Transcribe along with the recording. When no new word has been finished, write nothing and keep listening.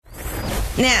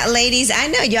Now, ladies, I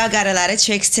know y'all got a lot of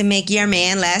tricks to make your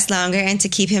man last longer and to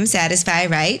keep him satisfied,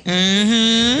 right?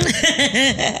 Mm-hmm.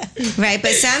 Right,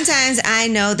 but sometimes I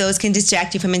know those can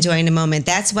distract you from enjoying the moment.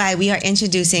 That's why we are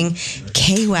introducing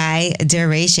KY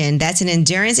Duration. That's an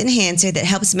endurance enhancer that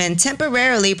helps men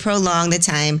temporarily prolong the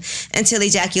time until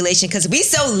ejaculation. Because we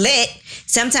so lit,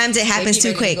 sometimes it happens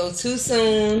too quick. Go too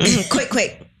soon.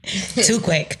 Quick. Too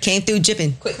quick. Came through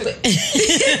dripping. Quick. Well,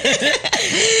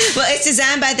 it's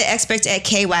designed by the experts at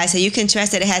KY, so you can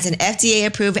trust that it has an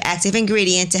FDA-approved active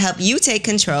ingredient to help you take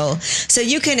control, so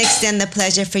you can extend the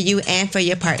pleasure for you and for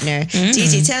your partner.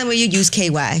 Gigi, tell them where you use KY.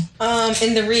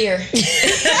 In the rear.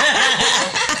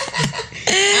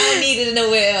 I don't need it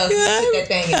nowhere else. Put that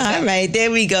thing in. All right,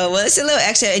 there we go. Well, it's a little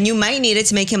extra, and you might need it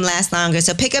to make him last longer.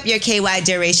 So pick up your KY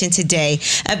Duration today.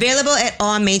 Available at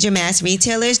all major mass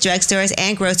retailers, drugstores,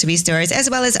 and grocery stores, as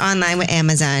well as online with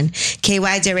Amazon.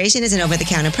 KY Duration is an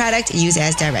over-the-counter product. Use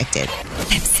as directed.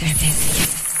 Lip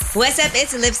service. What's up?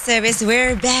 It's Lip Service.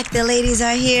 We're back. The ladies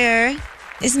are here.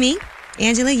 It's me,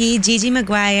 Angela Yee, Gigi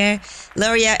McGuire,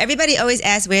 L'Oreal. Everybody always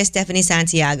asks where's Stephanie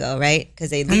Santiago, right? Because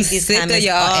they leave these comments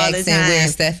all the time.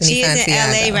 Where's Stephanie She's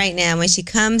Santiago? in LA right now. When she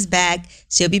comes back,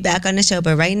 she'll be back on the show.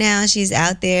 But right now, she's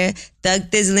out there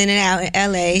thug thizzling it out in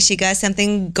LA. She got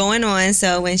something going on.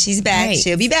 So when she's back,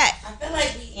 she'll be back. I feel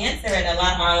like we answer it a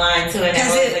lot online too.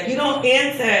 Because like you don't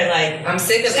answer like I'm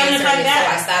sick of answering it,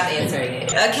 so I stopped answering it.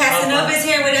 Casanova's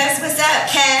here with us. What's up,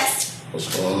 Cass?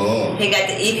 What's going on? He got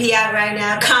the EP out right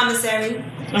now. Commissary.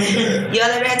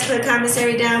 Y'all ever had to put a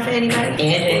commissary down for anybody?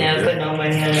 Angela never put no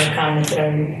money on the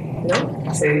commentary.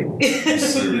 Nope.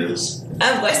 Serious?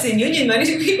 I'm Western Union money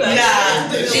to people. Nah,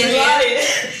 she lied.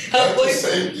 Her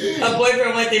Her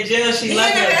boyfriend went to jail. She never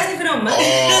lied. asked me for no money.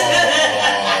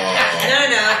 No.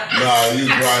 Nah, you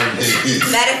trying to get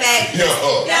Matter of fact, Yo,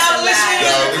 I wish we we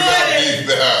got recorded. beef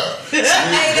now.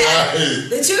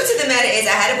 the truth of the matter is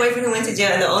I had a boyfriend who went to jail,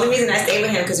 and the only reason I stayed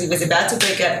with him because we was about to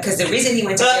break up, because the reason he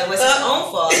went to jail was his own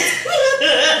fault.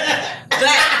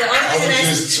 But the only I reason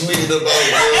was just tweeting about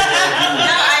that.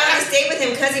 No, I only stayed with him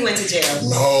because he went to jail.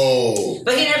 No.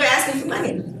 But he never asked me for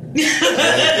money.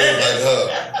 Like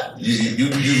her. You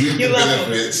reap the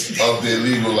benefits of their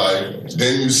legal life.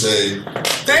 Then you say,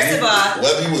 First of all,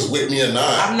 whether he was with me or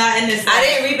not. I'm not in this. I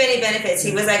didn't reap any benefits.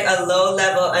 He was like a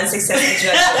low-level, unsuccessful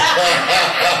drug dealer.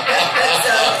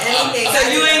 So anything. So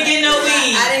you ain't getting no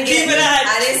weed. I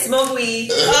didn't smoke weed.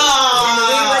 And the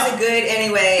weed wasn't good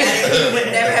anyway. I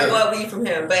would never have bought weed from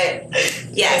him. But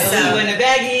yeah, so in the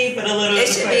baggie, put a little. it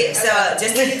should be. So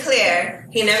just to be clear,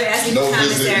 he never asked me for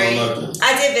commissary.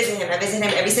 I did visit him. I visit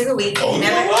him every single week. Oh, He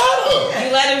never.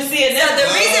 You let him see a nipple. So the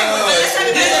reason, let's talk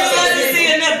about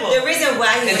the reason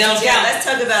why he went to jail. Count. Let's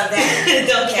talk about that.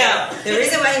 Don't count. The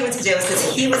reason why he went to jail was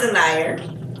because he was a liar.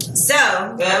 So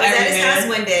I was at his house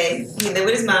one day. He lived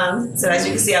with his mom. So as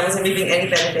you can see, I wasn't reaping any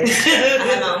benefits. I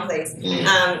had my own place.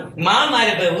 Mom might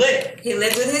have been lit. He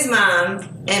lived with his mom,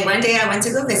 and one day I went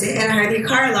to go visit, and I heard the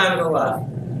car alarm go off.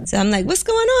 So I'm like, what's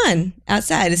going on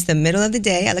outside? It's the middle of the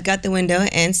day. I look out the window,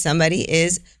 and somebody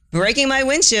is breaking my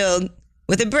windshield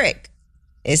with a brick.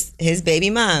 It's his baby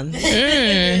mom.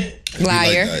 Liar.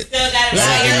 Liar,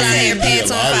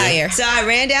 pants on fire. So I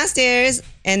ran downstairs,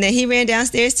 and then he ran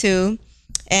downstairs too,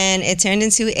 and it turned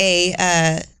into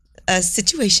a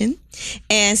situation.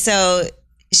 And so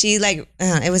she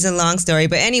it was a long story,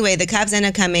 but anyway, the cops end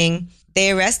up coming.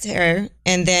 They arrest her,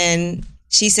 and then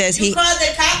she says You called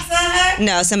the cops on her?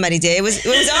 No, somebody did. It was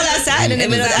all outside in the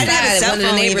middle. I didn't have a cell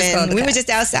phone even. We were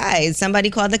just outside. Somebody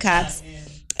called the cops.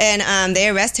 And they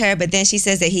arrest her, but then she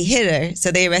says that he hit her,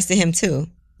 so they arrested him too.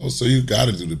 Oh, so you got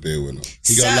to do the bed with him.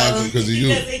 He got locked up because of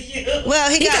you. Well,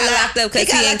 he got locked up because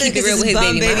he didn't keep it real with his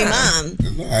baby mom.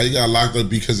 Nah, he got locked up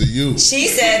because of you. She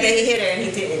said that he hit her and he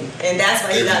didn't, and that's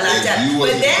why he got locked up.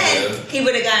 But then he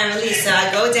would have gotten released. So I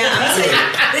go down. I'm gonna tell you,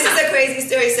 this is a crazy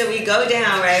story. So we go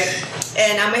down, right?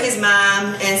 And I'm with his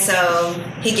mom, and so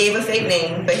he gave a fake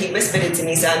name, but he whispered it to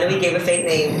me, so I knew he gave a fake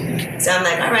name. So I'm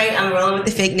like, all right, I'm rolling with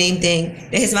the fake name thing.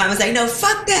 Then his mom was like, no,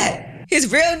 fuck that. His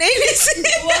real name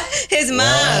is... His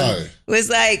mom was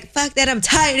like, fuck that, I'm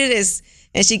tired of this.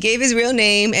 And she gave his real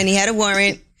name, and he had a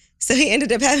warrant, so he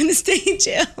ended up having to stay in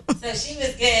jail. So she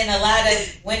was getting a lot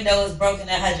of windows broken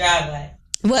in her driveway.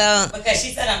 Well, because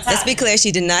she said I'm tired. Let's be clear,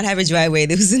 she did not have a driveway.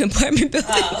 This was an apartment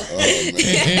building.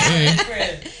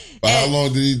 But how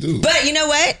long did he do? But you know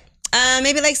what?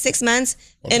 Maybe like 6 months.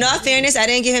 In all fairness, I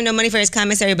didn't give him no money for his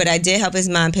commissary, but I did help his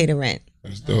mom pay the rent.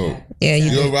 That's dope. Yeah,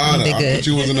 you're a rider. I thought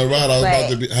you wasn't a rider. I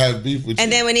was about to have beef with you.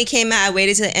 And then when he came out, I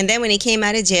waited till. And then when he came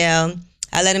out of jail,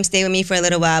 I let him stay with me for a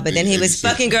little while. But then he was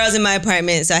fucking girls in my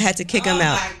apartment, so I had to kick him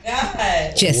out. Oh my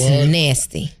God! Just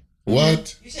nasty.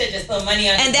 What? You should just put money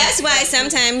on. And that's why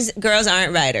sometimes girls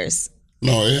aren't writers.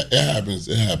 No, it happens.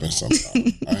 It happens sometimes.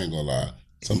 I ain't gonna lie.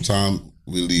 Sometimes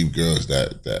we leave girls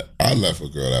that I left a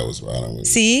girl that was riding with.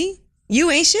 See, you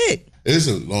ain't shit. It's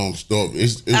a long story.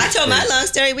 I told my long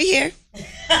story. We here. All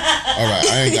right,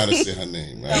 I ain't gotta say her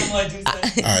name. Right? All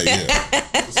right,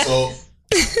 yeah. So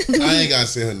I ain't gotta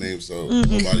say her name, so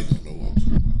nobody gonna know what I'm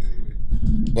talking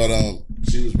about anyway. But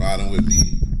she was riding with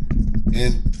me,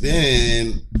 and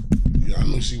then I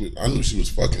knew she was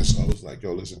fucking. So I was like,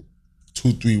 yo, listen,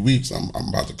 2-3 weeks, I'm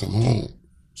about to come home.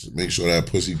 Just make sure that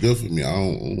pussy good for me. I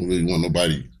don't really want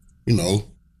nobody, in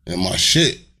my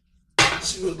shit.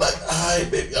 She was like, all right,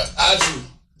 baby, I got you.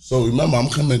 So remember, I'm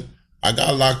coming. I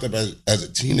got locked up as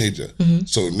a teenager. Mm-hmm.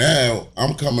 So now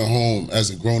I'm coming home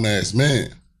as a grown-ass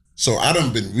man. So I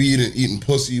done been reading, eating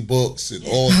pussy books and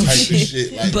all types of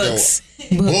shit. Like, books.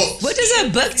 What does a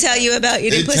book tell you about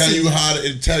eating pussy?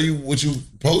 It tell you what you're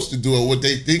supposed to do or what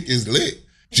they think is lit.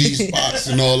 G-spots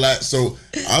and all that. So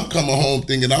I'm coming home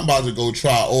thinking I'm about to go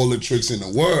try all the tricks in the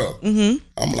world. Mm-hmm.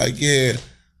 I'm like, yeah,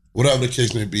 whatever the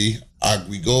case may be.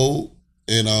 We go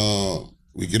and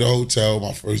we get a hotel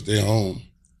my first day home.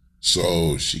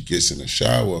 So she gets in the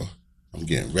shower. I'm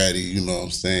getting ready, you know what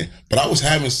I'm saying? But I was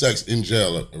having sex in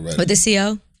jail already. With the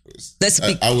CO? Let's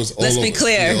be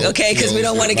clear, COs, okay? Because we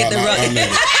don't want to get the wrong.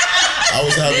 I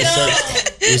was having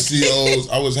sex with COs.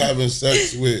 I was having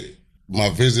sex with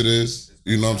my visitors.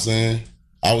 You know what I'm saying?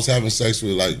 I was having sex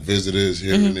with like visitors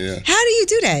here and there. How do you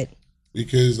do that?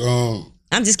 Because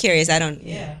I'm just curious. I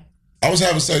was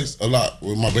having sex a lot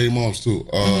with my baby moms too.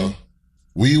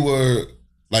 We were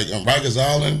like on Rikers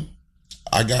Island.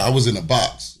 I was in a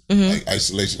box, like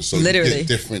isolation. So literally. You get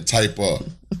different type of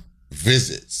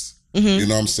visits. You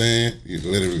know what I'm saying?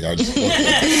 Literally, I just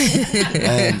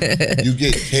you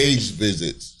get cage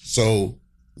visits. So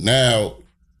now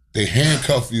they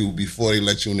handcuff you before they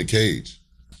let you in the cage.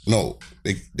 No,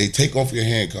 they take off your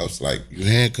handcuffs. Like you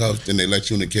handcuffed, then they let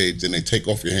you in the cage, then they take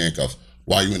off your handcuffs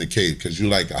while you're in the cage because you're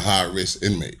like a high risk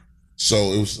inmate.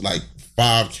 So it was like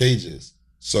 5 cages.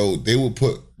 So they would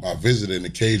put my visitor in the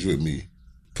cage with me,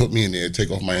 put me in there,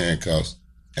 take off my handcuffs,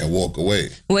 and walk away.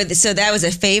 So that was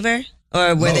a favor?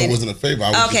 Or were it wasn't a favor.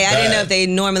 I didn't know if they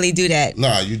normally do that.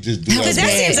 Nah, you just do that. Because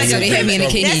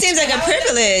that seems like a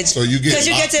privilege. So because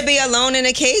you get to be alone in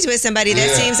a cage with somebody. That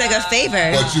seems like a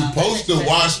favor. But you're supposed to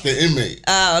watch the inmate.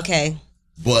 Oh, okay.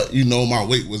 But my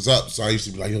weight was up, so I used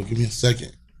to be like, yo, give me a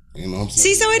second. You know what I'm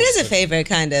saying? See, so it is a favor,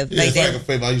 kind of. Yeah, it's like a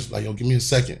favor. I used to be like, yo, give me a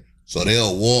second. So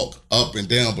they'll walk up and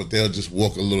down, but they'll just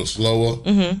walk a little slower.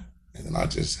 And then I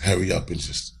just hurry up and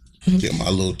just get my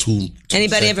little two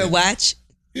Anybody seconds. ever watch?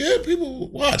 Yeah, people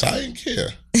watch. I didn't care.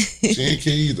 She ain't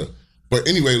care either. But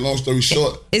anyway, long story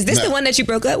short. Is this the one that you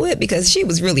broke up with? Because she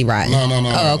was really riding. No.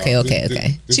 Oh, okay.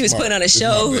 This she was putting on a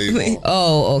show.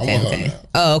 Oh, okay.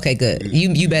 Oh, okay, good.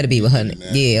 You better be with her.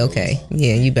 Yeah, okay.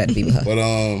 Yeah, you better be with her. But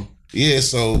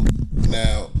so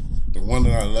now the one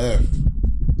that I left,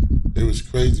 it was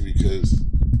crazy because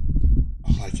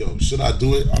I'm like, yo, should I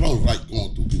do it? I don't like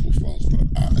going through people's phones, but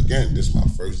again, this is my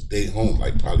first day home,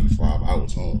 like probably 5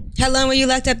 hours home. How long were you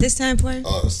locked up this time for?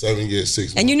 7 years, 6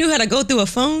 months. And you knew how to go through a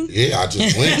phone? Yeah, I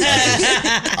just went.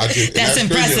 That's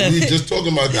impressive. Crazy. We were just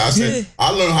talking about that. I said,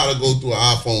 I learned how to go through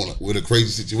an iPhone with a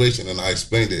crazy situation, and I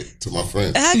explained it to my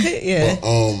friends. Yeah. But,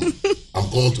 I'm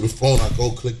going through the phone. I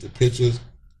go click the pictures.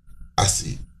 I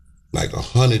see like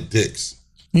 100 dicks.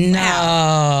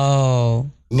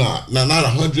 No. Nah, not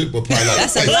 100, but probably like...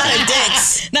 That's a lot of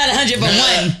dicks. Not 100, but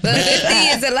one. But 50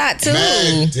 is a lot, too.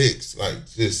 Mad dicks, like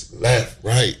just left,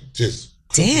 right, just...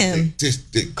 Damn. Just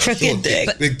dick. Crooked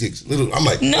dick. Big dicks. Little. I'm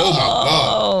like, oh my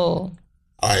God.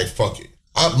 All right, fuck it.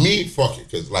 Fuck it,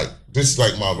 because like, this is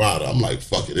like my rider. I'm like,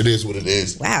 fuck it. It is what it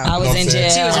is. Wow. I was in jail.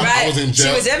 She was right. I was in jail.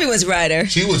 She was everyone's rider.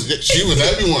 She was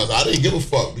everyone's. I didn't give a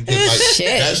fuck because like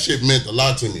that shit meant a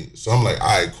lot to me. So I'm like, all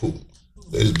right, cool.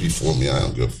 Let it be for me. I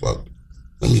don't give a fuck.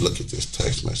 Let me look at this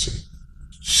text message.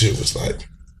 Shit was like,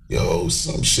 yo,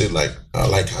 some shit like, I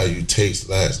like how you taste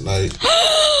last night.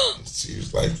 She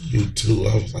was like, you too.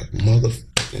 I was like,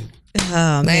 motherfucking.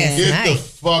 Oh, man. Get the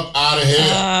fuck out of here.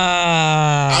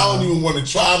 I don't even want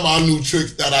to try my new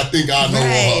tricks that I think I know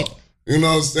her. You know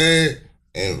what I'm saying?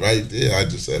 And right there, I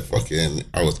just said, fuck it, and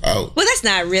I was out. Well, that's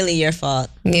not really your fault.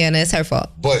 Yeah, that's her fault.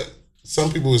 But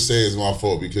some people would say it's my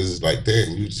fault because it's like,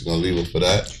 damn, you just gonna leave her for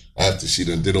that? After she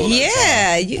done did all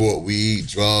that time. Bought weed,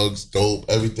 drugs, dope,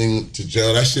 everything to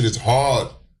jail. That shit is hard.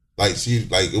 Like,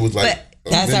 it was like...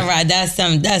 But that's all right. That's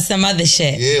some other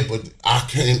shit. Yeah, but I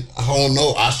don't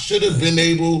know. I should have been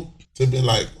able to be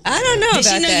like... I don't know about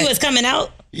that. Did she know you was coming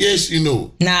out? Yes, you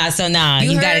knew. Nah,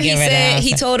 you gotta get rid of her.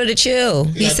 He told her to chill.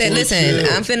 He said, "Listen,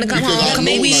 I'm finna come home."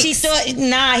 Maybe she thought, he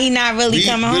not really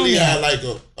coming home. We really yet. had like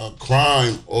a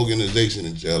crime organization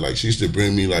in jail. Like she used to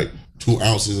bring me like 2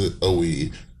 ounces of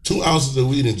weed. 2 ounces of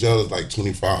weed in jail is like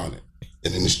 $2,500,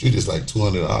 and in the street it's like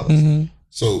 $200. Mm-hmm.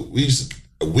 So we used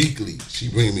to, weekly. She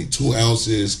bring me 2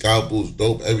 ounces, scalpels,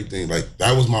 dope, everything. Like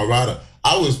that was my rider.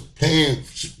 I was paying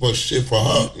for shit for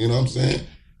her. You know what I'm saying?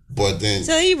 But then,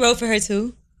 so you wrote for her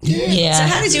too. Yeah. So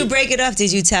how did you break it off?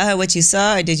 Did you tell her what you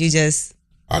saw, or did you just?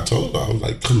 I told her, I was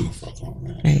like, come the fuck on,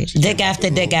 man. Right. Dick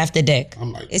after dick after dick.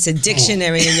 I'm like, it's a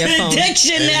dictionary in your phone.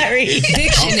 Dictionary.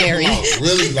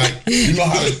 Really, like, you know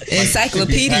how to, like,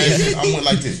 encyclopedia. I went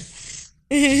like this.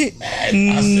 No.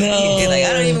 Like,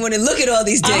 I don't even want to look at all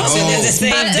these dicks. Oh, And there's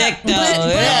the same dick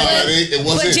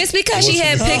though. But just because she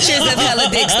had pictures of hella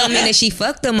dicks don't mean that she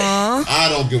fucked them all. I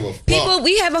don't give a fuck.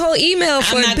 We have a whole email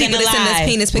for people to send us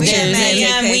penis pictures.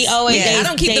 We always I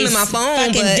don't keep them in my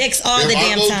phone. Fucking but dicks all the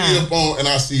damn time. If I go through your phone and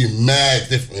I see mad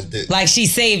different dicks. Like she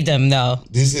saved them though.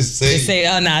 This is saved.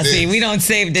 See, we don't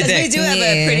save the dicks. We do have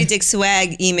a Pretty Dick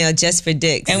swag email just for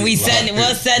dicks. And we'll send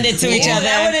it to each other.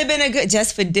 That would have been a good,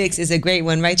 just for dicks is a great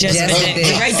one, right? Just for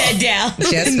dicks. Write that down.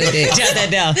 Just for dicks. Jot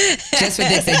that down.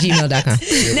 Justfordicks@gmail.com.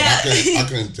 Yeah, I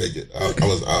couldn't take it. I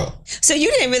was out. So you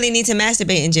didn't really need to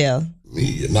masturbate in jail?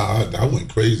 Me? Nah, I went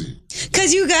crazy.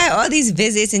 Because you got all these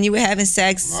visits and you were having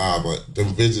sex. Nah, but the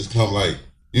visits come like,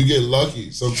 you get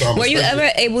lucky sometimes. Were you ever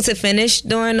able to finish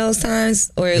during those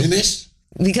times? Or finish?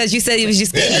 Because you said it was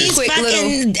just a quick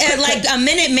fucking, little... like a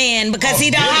minute man because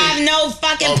he don't have no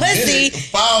fucking pussy.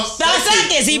 5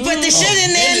 seconds. He put the shit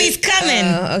in there and he's coming.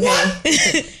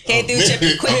 Okay. Came through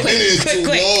tripping quick.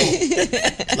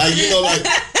 Like, you know, like,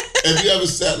 if you ever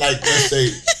sat, like, let's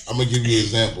say, I'm going to give you an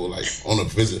example, like, on a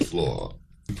visit floor.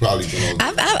 You probably been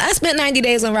on. I spent 90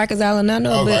 days on Rikers Island. I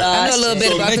know a little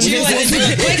bit about the You want to do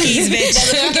the quickies, bitch.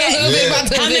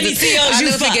 How many COs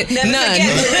you fucked? None.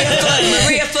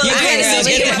 Maria Fuller.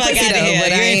 Get the fuck out of here.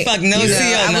 You ain't fucked no CO.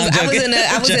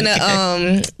 I was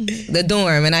in the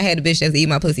dorm and I had a bitch that eat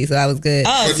my pussy, so I was good.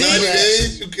 Oh, for 90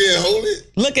 days, you can't hold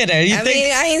it? Look at her.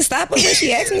 I ain't stopping when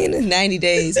she asked me in 90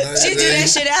 days. She do that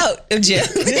shit out of jail.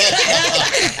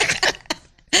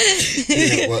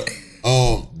 Yeah, but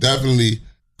definitely.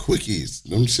 Quickies.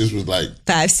 Them shits was like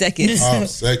 5 seconds. 5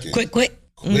 seconds. Quick.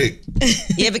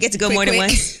 You ever get to go more than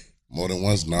once? More than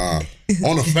once, nah.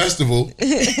 On a festival,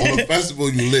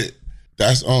 you lit.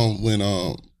 That's when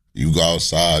you go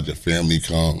outside, your family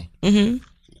come. Mm-hmm.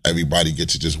 Everybody get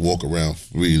to just walk around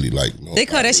freely, like they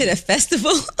call that shit a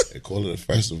festival. They call it a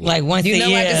festival. Like once a year.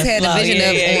 I just had a vision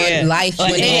of life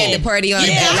when they had the party on.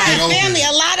 Yeah, I have family.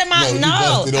 A lot of my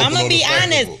I'm gonna be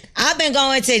honest. I've been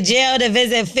going to jail to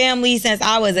visit family since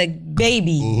I was a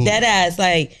baby. Mm-hmm. That ass,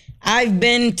 like I've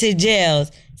been to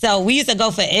jails. So we used to go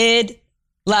for Eid.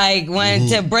 Like when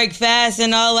to break fast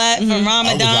and all that from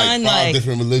Ramadan, I was like 5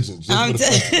 different religions. Just for the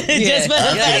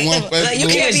festival. Like you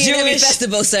can't be in every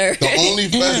festival, sir. The only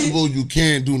festival you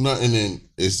can't do nothing in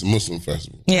is Muslim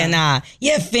festival. Yeah, nah.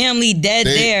 Your family dead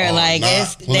there. Like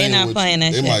they not playing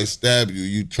that shit. They might stab you.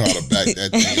 You try to back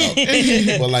that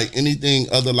thing out. But like anything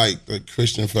other, like the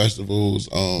Christian festivals,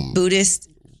 Buddhist.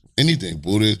 Anything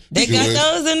Buddhist, they Jewish,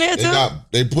 got those in there too.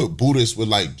 They put Buddhists with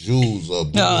like Jews or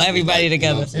Buddhists everybody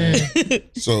together. You know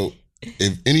so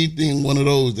if anything, one of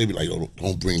those, they be like, "Oh,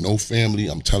 don't bring no family."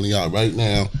 I'm telling y'all right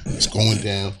now, it's going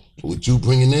down. What you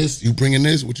bringing this? You bringing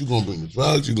this? What you gonna bring? The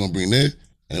drugs? You gonna bring this?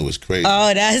 And it was crazy.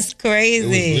 Oh, that's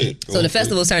crazy. So the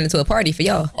festival turned into a party for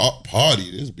y'all. A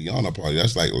party. This is beyond a party.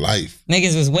 That's like life.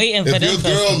 Niggas was waiting for them. If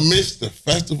your girl missed the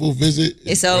festival visit,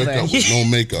 it's over. With no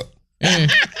makeup.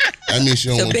 That means she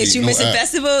don't want to bitch, you missed a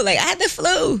festival? Like, I had the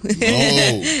flu.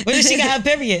 No. When did she got her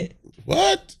period?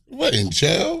 What? What, in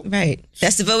jail? Right.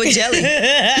 Festival with jelly.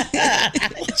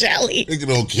 Jelly. Nigga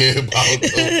don't care about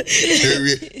no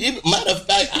period. Matter of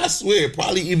fact, I swear,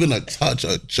 probably even a touch,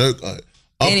 a jerk, a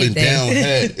up and down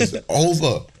head is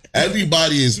over.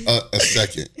 Everybody is a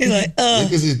second. You're like,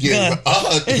 niggas is getting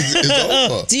it's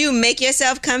over. Do you make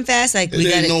yourself come fast? Like we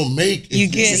got no make.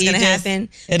 It's gonna happen.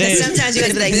 Because sometimes you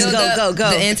gotta be like, go.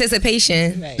 The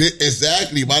anticipation. Right.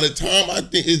 Exactly. By the time I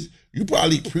think you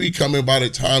probably pre-coming by the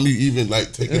time you even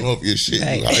like taking off your shit.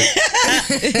 Right. Like,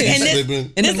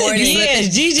 in the morning, years,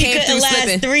 Gigi couldn't last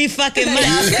slipping. 3 fucking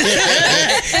months.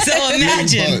 So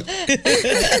imagine.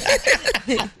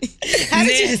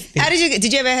 How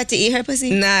did you ever have to eat her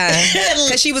pussy? Nah,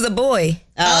 because she was a boy.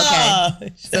 Oh,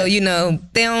 okay. So they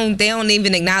don't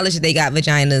even acknowledge that they got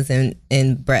vaginas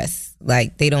and breasts.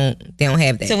 Like they don't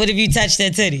have that. So what if you touched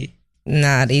their titty?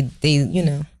 Nah, they you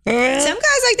know. Some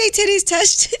guys like their titties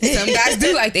touched. Some guys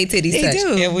do like their titties touched.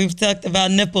 Do. Yeah, we've talked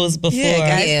about nipples before.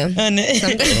 Yeah.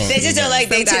 They just don't like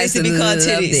their titties to be called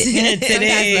titties. Some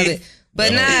guys love it.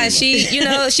 But nah, she, you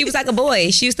know, she was like a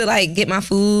boy. She used to like get my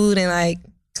food and like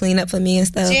clean up for me and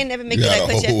stuff. She didn't never make you like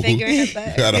put your finger in her butt.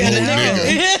 You got a whole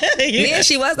nigga. Yeah,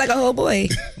 she was like a whole boy.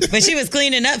 But she was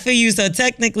cleaning up for you, so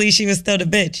technically she was still the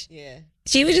bitch. Yeah.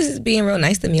 She was just being real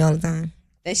nice to me all the time.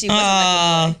 Then she wasn't like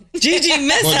a boy. Gigi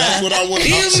missed her. That's what I want.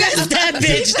 You missed that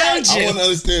bitch, don't you? I want to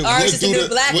understand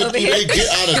what do they get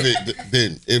out of it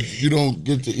then? If you don't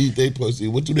get to eat their pussy,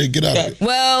 what do they get out of it?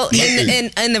 Well,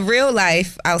 in the real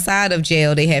life, outside of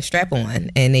jail, they have strap-on,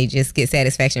 and they just get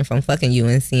satisfaction from fucking you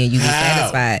and seeing you be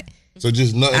satisfied. So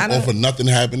just nothing over nothing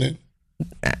happening?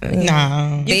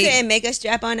 No. You couldn't make a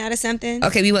strap-on out of something?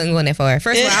 Okay, we wasn't going that far.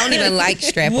 First of all, I don't even like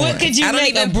strap-on. What could you I don't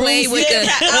make even play with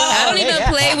I don't even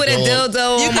play with a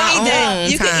dildo on my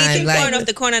own You time. can eat the corn off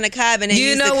the corn on the cob and then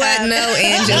you know what? No,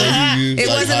 Angela. It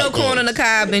wasn't no corn on the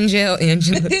cob in jail,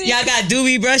 Angela. Y'all got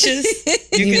doobie brushes?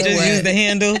 You can just use the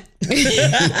handle.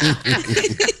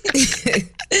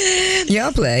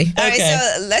 Y'all play. All right,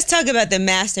 so let's talk about the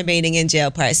masturbating in jail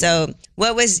part. So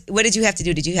what did you have to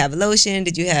do? Did you have lotion?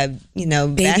 Did you have,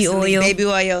 baby oil? Baby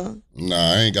oil? Nah,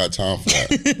 I ain't got time for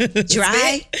that.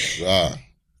 Dry? Dry.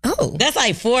 Oh. That's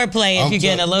like foreplay if you're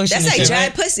getting a lotion. That's like dry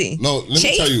right? pussy. No, let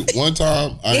me tell you, one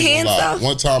time, I ain't gonna lie.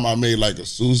 One time I made like a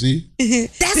Suzy.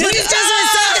 That's what you just was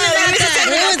talking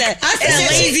about. I said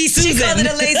lazy Susan. She called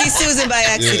it a lazy Susan by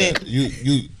accident. Yeah,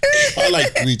 you I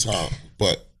like 3 times,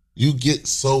 but you get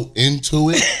so into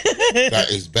it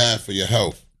that it's bad for your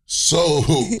health. So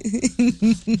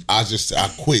I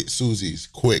quit Suzy's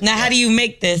quick. Now, how do you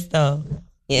make this though?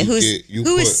 Yeah, who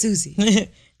is Suzy?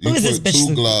 Who is this bitch?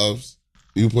 2 gloves.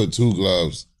 You put 2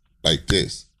 gloves like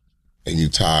this, and you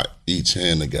tie each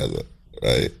hand together,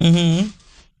 right? Mm-hmm.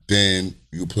 Then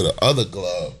you put a other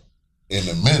glove in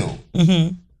the middle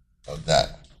of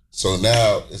that. So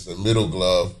now it's a middle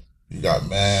glove. You got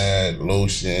mad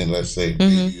lotion, let's say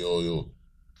baby oil,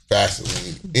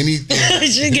 Vaseline, anything.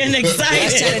 She's getting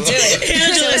excited. She's trying to do it.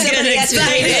 Angela's getting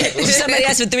excited. Somebody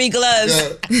asked for 3 gloves.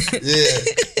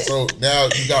 Yeah. So now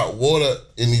you got water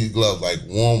in these gloves, like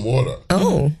warm water.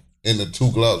 Oh. In the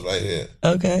 2 gloves right here.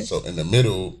 Okay. So in the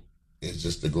middle is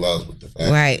just the gloves with the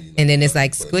Vaseline. Right. And then it's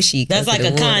like squishy. That's like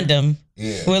a condom.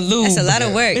 Yeah. With lube. That's a lot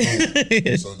of work.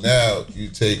 So now you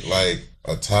take like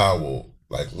a towel,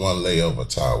 like 1 layer of a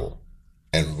towel,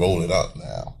 and roll it up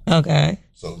now. Okay.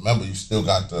 So remember, you still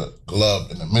got the glove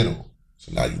in the middle.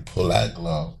 So now you pull that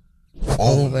glove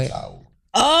over the towel.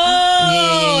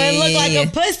 Oh, it looked like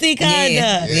a pussy kind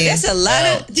of. That's a lot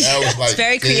of. That was like it's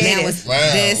very creative. Now it's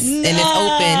this, and it's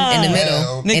open in the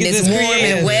middle, and it's warm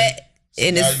and wet. So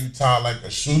and now you tie like a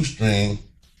shoestring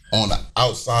on the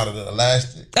outside of the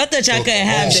elastic. I thought y'all couldn't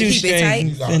have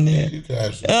shoestrings in there. You can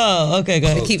have shoestrings. Oh, okay,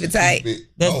 go to keep it tight.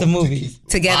 That's the movie.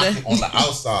 Together on the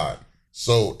outside,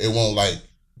 so it won't like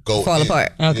fall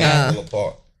apart. Okay, fall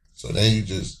apart. So then you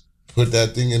just put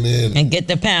that thing in there and get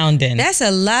the pounding. That's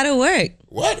a lot of work.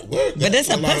 What work? But that's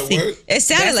a pussy. It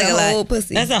sounded like a lot.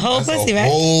 Pussy. That's a whole pussy,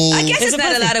 right? I guess it's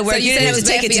not a lot of work. So you said it was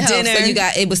take it to dinner. So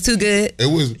it was too good.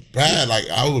 It was bad. Like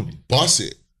I would bust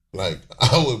it. Like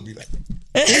I would be like.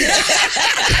 I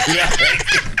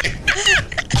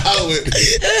would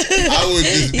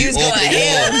just be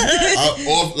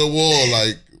off the wall,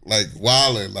 like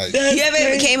wilding. Like you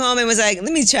ever came home and was like,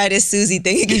 "Let me try this Suzy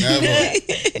thing again." Never.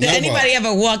 Did anybody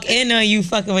ever walk in on you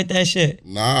fucking with that shit?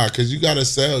 Nah, cause you gotta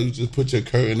sell. You just put your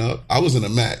curtain up. I was in a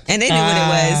Mac, and they knew what it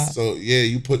was. So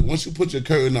yeah, once you put your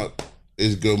curtain up,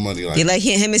 it's good money. Like you like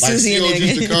him and Suzy in there again.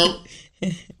 Used to come.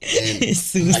 And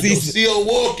Suzy, see her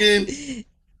walking,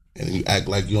 and you act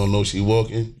like you don't know she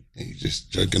walking, and you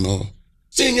just jerking off.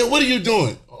 Senior, what are you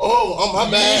doing? Oh, my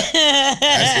bad.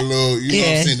 That's a little, you know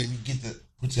what I'm saying? And you get to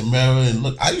put your mirror and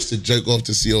look. I used to jerk off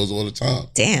to COs all the time.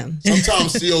 Damn.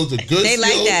 Sometimes COs are good. They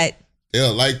like that.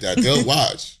 They'll like that. They'll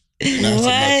watch. And that's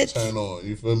enough to turn on.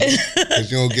 You feel me? Because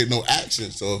you don't get no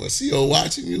action. So if a CO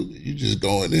watching you, you just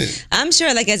going in. I'm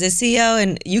sure, like as a CO,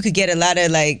 and you could get a lot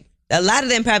of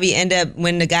them probably end up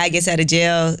when the guy gets out of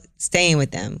jail staying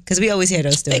with them because we always hear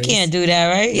those stories. They can't do that,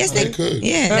 right? Yes, they could.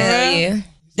 Yeah, hell yeah.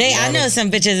 I know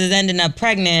some bitches is ending up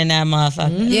pregnant in that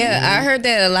motherfucker. Mm-hmm. Yeah, I heard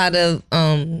that a lot of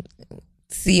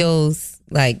COs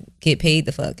like get paid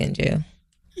the fuck in jail.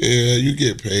 Yeah, you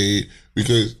get paid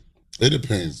because it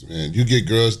depends, man. You get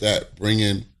girls that bring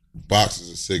in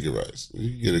boxes of cigarettes. You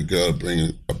get a girl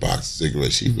bringing a box of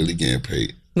cigarettes, she really getting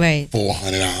paid right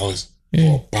 $400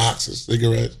 for a box of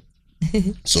cigarettes.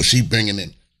 So she bringing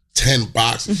in 10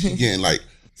 boxes. She getting like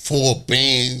 4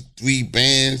 bands, 3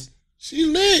 bands. she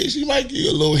lit. She might give you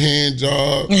a little hand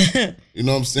job. You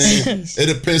know what I'm saying?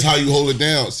 It depends how you hold it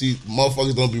down. See,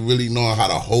 motherfuckers don't be really knowing how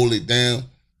to hold it down.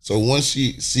 So once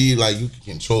she see like you can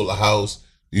control the house,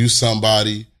 you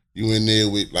somebody, you in there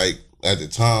with like at the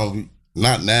time,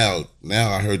 not now.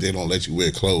 Now I heard they don't let you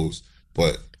wear clothes,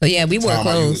 but yeah, we wore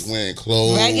clothes. Was wearing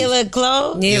clothes, regular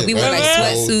clothes. Yeah, we wore like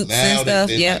sweatsuits and stuff.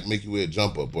 They like make you wear a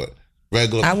jumper, but.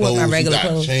 Regular I wore my regular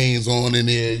clothes. Chains on in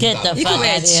there. Get the fuck out of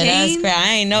here. That's crazy. I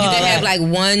ain't know you all can that. have like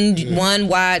one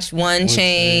watch, one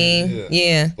chain.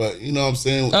 Yeah. But you know what I'm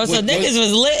saying? Oh, so niggas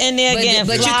was lit in there getting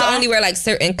But fly. you can only wear like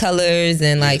certain colors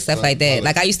and like stuff like that. Colors.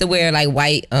 Like I used to wear like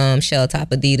white shell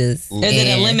top Adidas. Is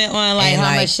it a limit on like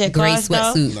how much shit gray costs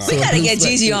sweatsuits? though? We gotta get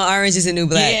Gigi on Orange is the New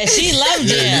Black. Yeah, she loved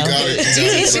it.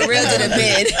 Gigi for real to the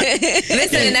bed.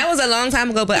 Listen, and that was a long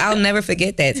time ago, but I'll never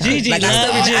forget that time. Gigi Like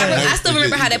I still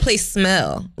remember how that place smelled.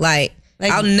 Like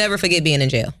I'll never forget being in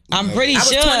jail. I'm pretty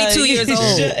sure. I was 22 years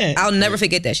old. I'll never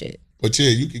forget that shit. But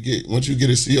yeah, you could get, once you get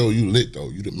a CO, you lit though.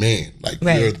 You the man. Like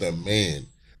you're the man.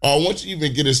 Or once you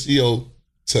even get a CO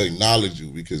to acknowledge you,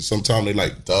 because sometimes they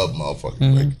like dub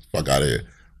motherfuckers, like fuck out of here.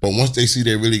 But once they see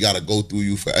they really gotta go through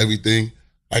you for everything,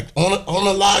 like on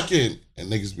a lock-in,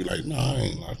 and niggas be like, nah, I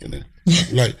ain't locking in.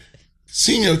 Like,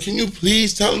 senior, can you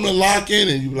please tell them to lock in?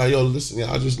 And you be like, yo, listen,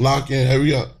 I'll just lock in,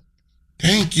 hurry up.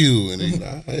 Thank you. And they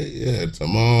like, hey, yeah,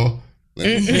 tomorrow,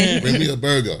 bring me a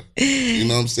burger. You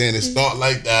know what I'm saying? It start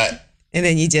like that. And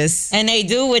then you just... And they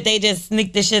do what they just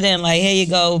sneak the shit in. Like, here you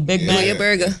go, big burger. Your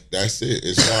burger. That's it.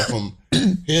 It start from,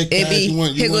 here,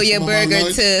 here go your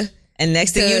burger to... And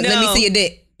next thing you know... Let me see your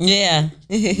dick. Yeah.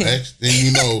 Next thing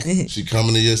you know, she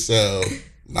coming to your cell,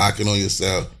 knocking on your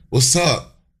cell. What's up?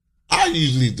 I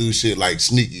usually do shit like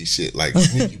sneaky shit, like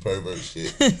sneaky pervert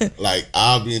shit. Like,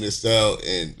 I'll be in the cell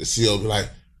and the CO be like,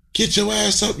 get your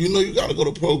ass up. You know you got to go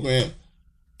to program.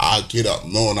 I'll get up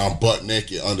knowing I'm butt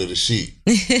naked under the sheet.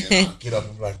 And I'll get up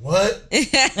and be like, what?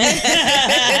 Senior,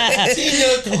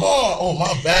 come on. Oh,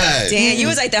 my bad. Damn, you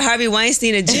was like the Harvey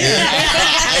Weinstein of jail.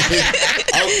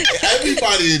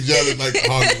 Everybody in jail is like the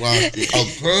Harvey Weinstein. A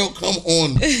girl come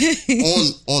on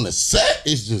the set,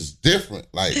 it's just different.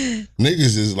 Like,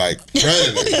 niggas is like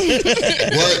predators.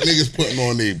 What niggas putting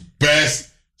on their best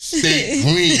steak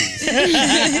greens,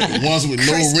 the ones with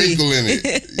no wrinkle in it.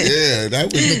 Yeah,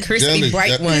 that was the crispy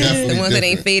bright ones, the ones that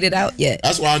ain't faded out yet.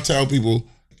 That's why I tell people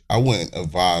I wouldn't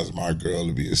advise my girl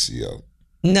to be a CO.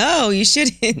 No, you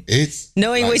shouldn't. It's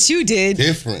knowing like what you did.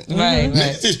 Different. Right.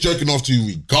 Niggas is jerking off to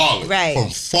you regardless. Right. From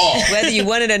far. Whether you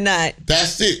want it or not.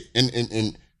 That's it.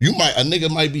 And you might, a nigga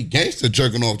might be gangster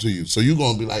jerking off to you. So you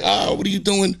gonna be like, what are you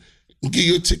doing? Give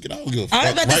you a ticket. I don't give a fuck.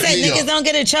 I was about to say, niggas don't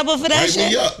get in trouble for that shit.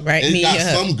 Me up. Right and me got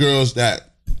up. some girls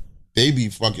that they be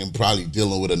fucking probably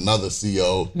dealing with another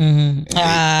CO. And they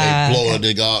blow a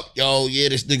nigga up. Yo, yeah,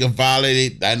 this nigga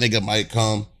violated. That nigga might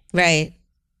come. Right.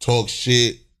 Talk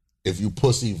shit. If you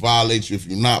pussy, violate you. If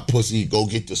you not pussy, go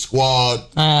get the squad.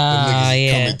 The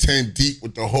niggas coming 10 deep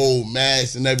with the whole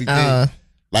mask and everything.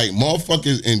 Like,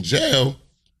 motherfuckers in jail,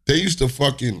 they used to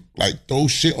fucking, like, throw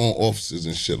shit on officers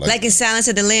and shit. Like in Silence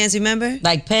of the Lambs, remember?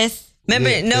 Like piss?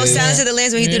 Remember, Silence of the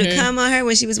Lambs when he threw the cum on her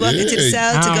when she was walking to the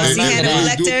cell to go see Hannibal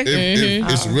Lecter?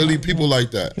 It's really people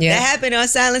like that. Yeah. That happened on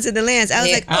Silence of the Lambs. I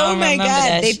was like, oh my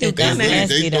God, they threw cum at her.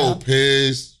 They throw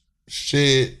piss,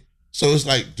 shit. So it's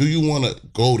like, do you want to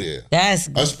go there? That's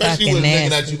especially with a nigga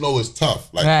that you know is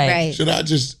tough. Like, right. Should I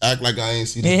just act like I ain't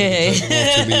see this nigga jerking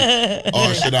off to me?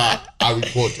 Or should I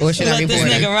report this? Or should I let this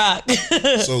nigga rock?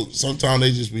 So sometimes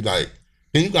they just be like,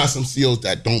 and you got some COs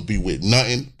that don't be with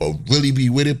nothing, but really be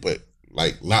with it, but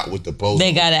like not with the post.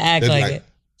 They gotta act like it.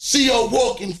 CO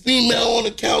walking, female on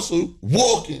the council,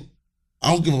 walking.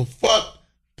 I don't give a fuck.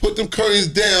 Put them curtains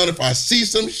down. If I see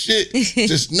some shit,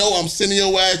 just know I'm sending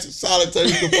your ass to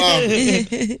solitary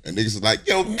confinement. And niggas are like,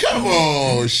 yo, come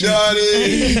on,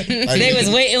 shawty. Like, they was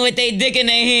waiting with their dick in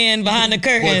their hand behind the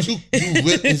curtain. But you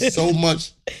witness so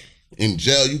much in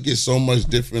jail. You get so much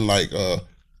different, like,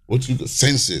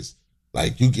 senses.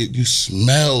 Like, you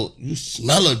smell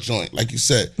a joint. Like you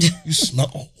said, you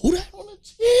smell, who that on the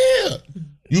chair?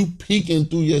 You peeking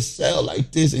through your cell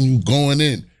like this and you going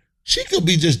in. She could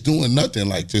be just doing nothing,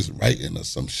 like just writing or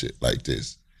some shit like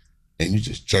this. And you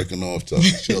just jerking off to her.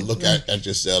 She'll look at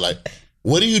your cell like,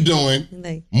 what are you doing?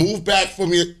 Like, move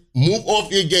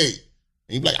off your gate.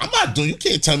 And you be like, I'm not doing, you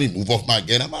can't tell me move off my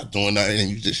gate. I'm not doing nothing. And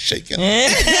you just shaking.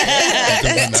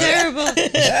 That's terrible.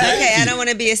 Okay, I don't want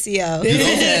to be a CO. You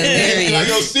know? Like,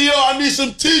 yo, CO, I need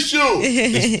some tissue.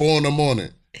 It's 4 a.m.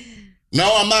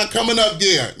 No, I'm not coming up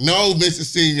there. No, Mr.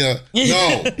 Senior.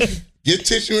 No. Get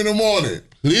tissue in the morning.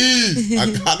 Please, I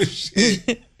got a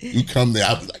shit. You come there,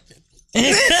 I'll be like,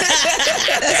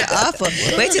 that's awful.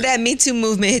 Wait till that Me Too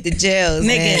movement hit the jails,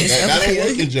 man. That don't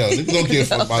work in jail. Niggas don't give a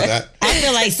fuck about that. I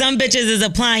feel like some bitches is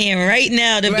applying right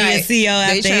now to be a CEO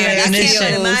after hearing this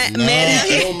shit. It don't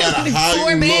matter how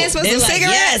you look. For some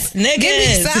cigarettes. Yes, niggas. Give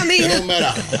me something. It don't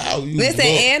matter how you Listen,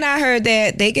 look. and I heard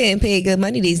that they getting paid good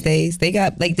money these days. They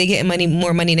got they getting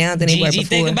more money now than they were before.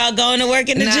 Think about going to work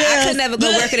in the jail? I could never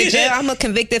go work in the jail. I'm a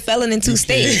convicted felon in 2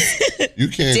 states. You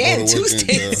can't go to 2 work in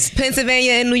jail. states,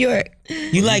 Pennsylvania and New York.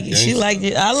 You like it? She like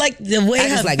it. I like the way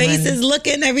her face is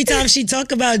looking every time she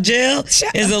talk about jail.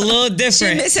 Is a little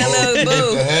different. She miss her little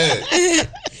boo.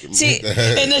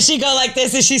 And then she go like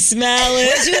this and she smiling.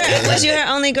 Was you her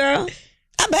only girl?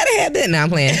 I better have that. Now I'm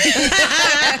playing.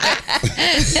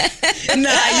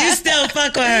 Nah, you still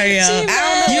fuck with her, yo.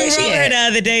 I don't know you wrote her the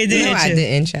other day, didn't you? No, I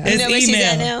didn't, child. It's You know where she's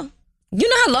at now? You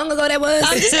know how long ago that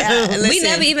was? We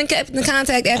never even kept in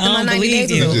contact after my 90 days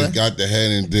was You over. just got the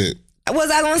head and dip.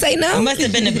 Was I gonna say no? It must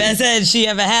have been the best head she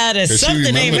ever had or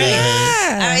something. Ain't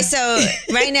right? All right, so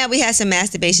right now we have some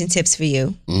masturbation tips for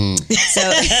you.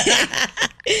 So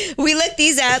we looked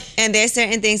these up, and there's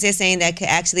certain things they're saying that could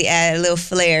actually add a little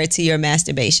flair to your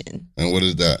masturbation. And what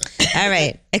is that? All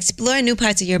right, explore new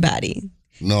parts of your body.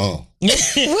 No.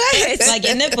 What? Like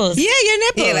your nipples. Yeah, your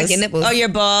nipples. Yeah, like your nipples. Or your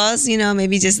balls,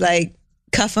 maybe just like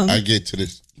cuff them. I get to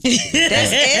this. That's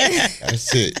it?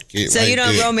 That's it. Get So right you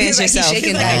don't there. romance He's like yourself.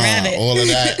 shaking that. All of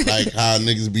that, like how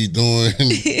niggas be doing,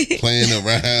 playing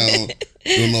around,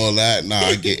 doing all that. Nah,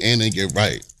 I get in and get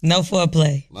right. No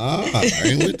foreplay. Nah, I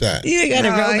ain't with that. You ain't got to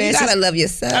romance. You gotta love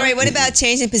yourself. All right, what about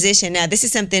changing position? Now, this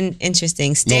is something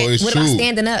interesting. No, it's what true. about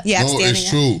standing up? Yeah, I'm No, standing it's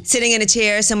up. true. Sitting in a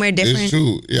chair somewhere different. It's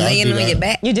true. Yeah, I Laying do on that. your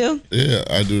back. You do? Yeah,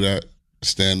 I do that.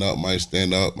 Stand up, might.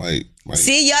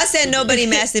 See, y'all said nobody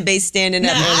masturbates standing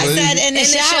up. No, I said in the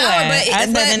shower. but I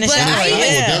said in the shower.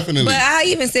 Oh, definitely. But I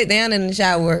even sit down in the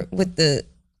shower with the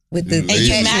And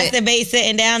you masturbate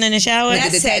sitting down in the shower?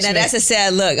 That's sad. Now, that's a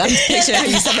sad look. I'm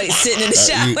picturing somebody sitting in the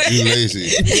shower. You lazy.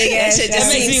 That shit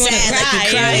just makes me seems want to sad.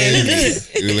 cry.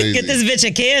 You lazy. Get this bitch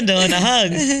a candle and a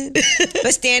hug.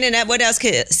 But standing up, what else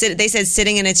could they said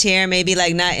sitting in a chair, maybe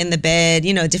like not in the bed,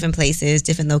 different places,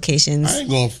 different locations. I ain't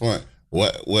going front.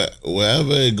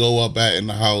 Wherever it go up at in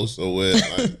the house or where,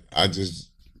 like, I just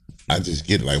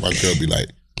get it. Like my girl be like,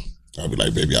 I'll be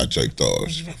like, baby, I jerked off.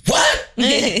 She be like, what?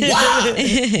 Wow.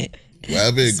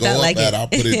 Wherever it go up at, I'll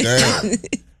put it down.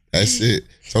 That's it.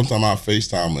 Sometimes I'll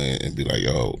FaceTime her and be like,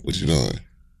 yo, what you doing?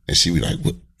 And she be like,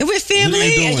 what? We're family. What are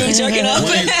you doing? You jerking off.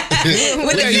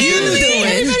 What are you doing?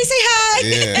 Everybody say hi.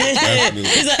 Yeah, definitely.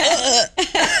 He's like,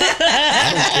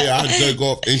 I don't care. I'll jerk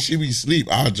off. And she be asleep.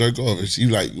 I'll jerk off. And she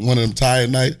like one of them tired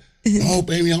nights. Oh,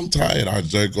 baby, I'm tired. I'll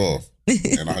jerk off.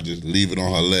 And I'll just leave it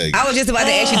on her leg. I was just about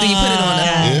to ask you, do you put it on her?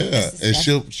 Yeah.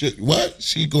 And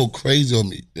she go crazy on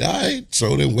me. All right.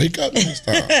 So then wake up next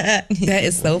time. That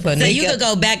is so funny. so you could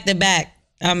go back to back,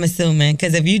 I'm assuming.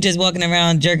 Because if you just walking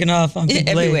around jerking off on people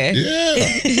everywhere. Yeah.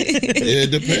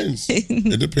 It depends.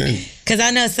 It depends. Because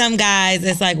I know some guys,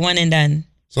 it's like one and done.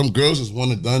 Some girls is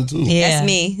one and done too. Yeah. That's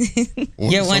me.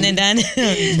 You're one and done?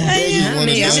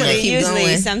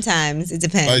 Usually, sometimes. It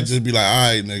depends. Like, just be like,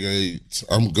 all right, nigga,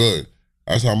 I'm good.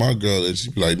 That's how my girl is.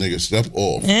 She be like, nigga, step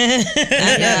off. I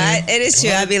know, it is true.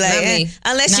 I'd be like,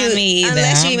 unless you eat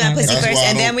my pussy first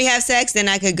and then we have sex, then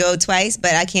I could go twice,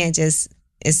 but I can't just.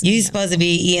 You supposed to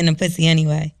be eating the pussy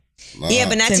anyway. Nah. Yeah,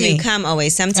 but not till you come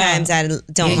always. Sometimes I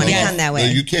don't want to come that way.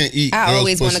 No, you can't eat. I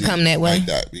always want to come that way. Like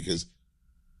that, because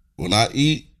when I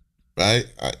eat, right,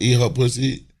 I eat her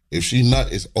pussy. If she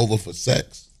nut, it's over for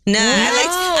sex. Nah,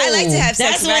 I like to have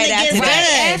sex right after.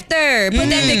 Right after. Put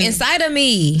that dick inside of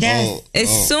me. Yes.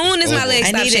 As soon as my legs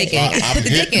stop shaking, I'm put the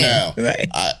dick in. now. Right.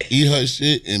 I eat her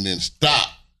shit and then stop.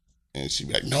 And she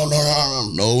be like, no.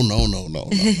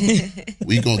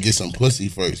 We gonna get some pussy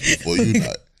first before you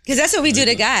nut. Because that's what we do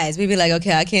to guys. We be like,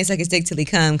 okay, I can't suck his dick till he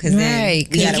come, because then you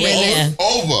gotta wait. Yeah.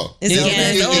 Over. It's over.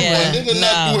 A nigga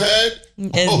nut through head.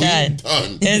 It's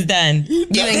done. It's done. You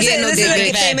ain't getting no This is what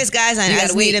dick. the famous guys on. I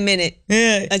just need a minute.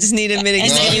 Yeah. I just need a minute. And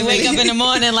then you wake up in the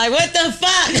morning like, what the fuck?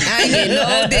 I ain't getting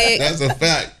no dick. That's a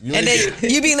fact. And then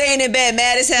you be laying in bed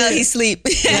mad as hell. He sleep.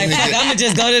 Like, fuck, I'm gonna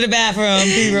just go to the bathroom,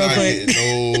 pee real not quick.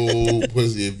 getting no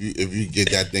pussy if you get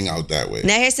that thing out that way.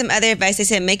 Now here's some other advice. They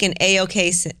said make an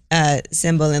A-OK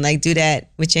symbol and like do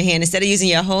that with your hand instead of using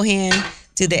your whole hand.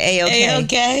 Do the A-OK.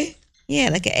 A-OK? Yeah,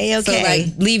 like an A-OK. So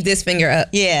like leave this finger up.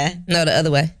 Yeah. No, the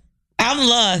other way. I'm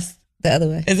lost. The other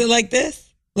way. Is it like this?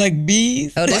 Like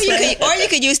bees? Oh, this way. Or you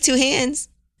could use two hands.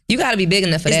 You got to be big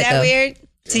enough for that. Is that though. weird?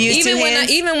 To use Even two when hands?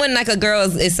 even when like a girl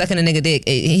is sucking a nigga dick,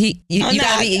 you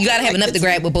gotta have enough to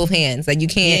grab with both hands. Like you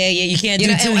can't. Yeah, you can't do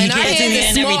two. And You our can't do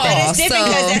hands hand are small. everything. It's different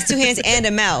because that's two hands and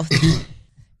a mouth.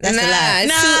 That's a lot.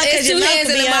 It's two hands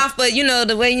in the mouth, but you know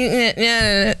the way you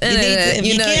can't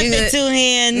fit two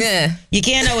hands. Yeah. You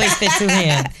can't always fit two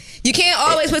hands. You can't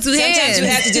always put two hands. Sometimes you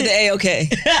have to do the A-OK.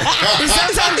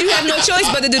 Sometimes you have no choice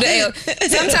but to do the A-OK.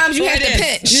 Sometimes you have to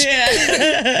pinch.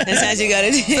 Yeah.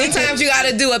 Sometimes you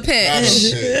gotta do a pinch.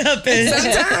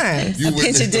 Sometimes. You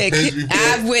pinch a dick.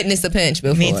 I've witnessed a pinch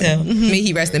before. Me too. May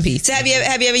he rest in peace. So have you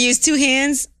ever used two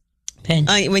hands? Pinch.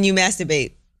 When you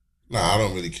masturbate? Nah, I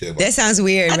don't really care about that. Sounds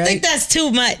weird, right? I think that's too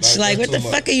much. Like what the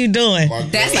fuck are you doing?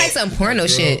 That's like some porno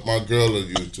shit. My girl will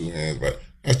use two hands, but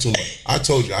that's too much. I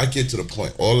told you, I get to the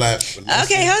point. All that.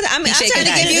 Okay, hold on. I'm trying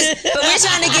to give you, but we're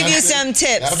trying to give you some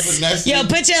tips. Yo,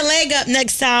 put your leg up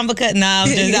next time because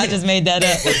I just made that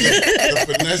up.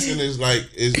 The finessing is like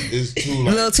is too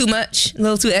like, a little too much, a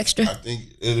little too extra. I think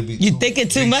it'll be. You think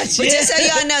it too much? But just so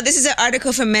y'all know, this is an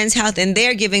article from Men's Health, and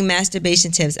they're giving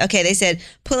masturbation tips. Okay, they said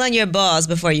pull on your balls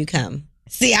before you come.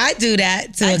 See, I do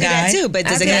that to a guy. I do that too, but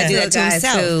does a guy do that to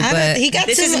himself?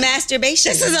 This is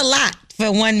masturbation. This is a lot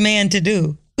for one man to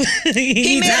do.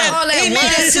 He needs help.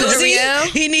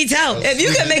 He needs help. If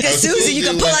you can make a Suzy, you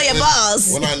can pull on your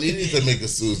balls. When I needed to make a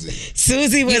Suzy,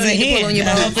 Suzy was a hand.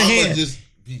 I'm gonna just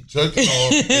be jerking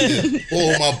off and then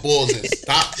pull my balls and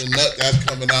stop the nut that's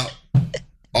coming out.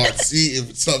 Or see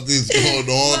if something's going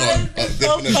on.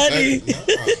 So funny.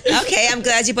 Okay, I'm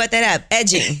glad you brought that up.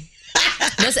 Edging.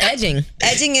 What's edging?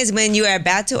 Edging is when you are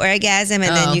about to orgasm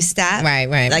and then you stop. Right.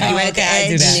 Like you're right at the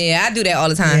edge. Yeah, I do that all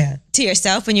the time. Yeah. To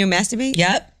yourself when you masturbate?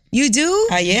 Yep. You do?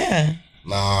 Yeah.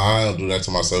 Nah, I don't do that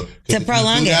to myself. To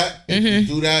prolong it. If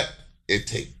you do that, it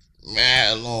takes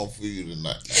mad long for you to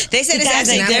nut. They said it's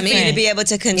actually good for you to be able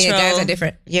to control guys are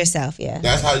different. yourself. Yeah.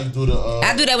 That's how you do the...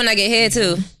 I do that when I get head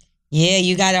too. Yeah,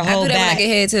 you gotta hold back. I do that when I get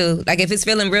head too. Like if it's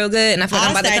feeling real good and I feel like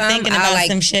I'm about to come, I'll like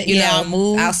some shit. I'll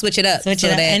move. I'll switch it up.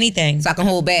 Anything. So I can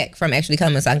hold back from actually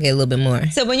coming, so I can get a little bit more.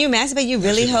 So when you masturbate, you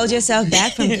really hold yourself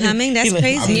back from coming? That's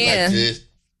crazy. Yeah.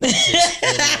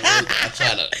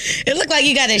 It looked like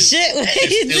you got a shit.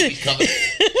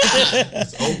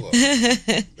 It's over.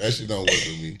 That shit don't work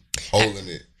with me. Holding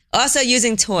it. Also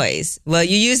using toys. Well,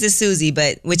 you use the Suzy,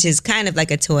 but which is kind of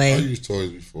like a toy. I used toys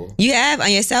before. You have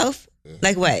on yourself? Yeah.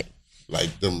 Like what?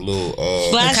 Like them little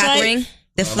the cock ring.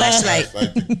 The flashlight.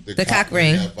 Like the cock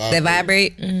ring that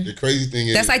vibrate. The crazy thing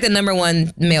is that's like the number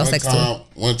one male sex toy.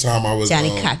 One time I was Johnny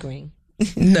cock ring.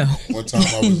 No. One time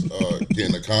I was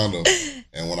getting a condom,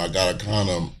 and when I got a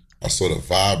condom, I saw the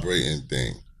vibrating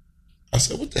thing. I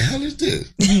said, "What the hell is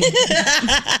this?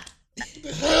 What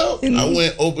the hell?" I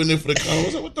went open it for the condom. I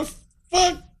was like, "What the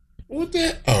fuck? What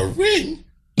the a ring?"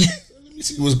 Let me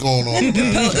see what's going on.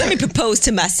 Let me propose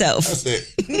to myself. I said,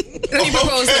 "Let me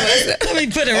propose to myself. Let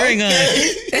me put a ring on."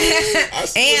 I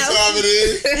see what time it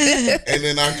is, and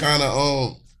then I kind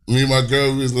of me and my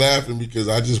girl was laughing because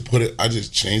I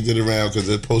just changed it around because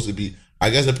it's supposed to be. I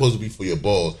guess it's supposed to be for your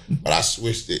balls, but I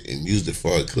switched it and used it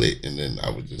for a clit, and then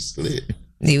I was just lit.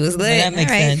 He was lit. That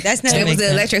makes sense. That's not. It was the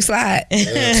electric slide.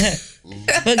 Yeah.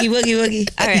 Woogie.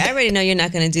 All right, I already know you're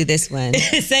not going to do this one.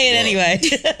 Say it anyway.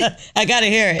 I got to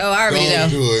hear it. Oh, I already know.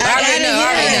 Do it. I already know.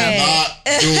 Not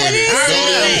doing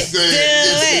it. Do it.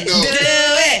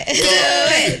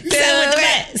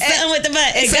 Something with the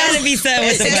butt. It got to be something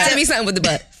with the butt. It got to be something with the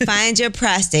butt. Find your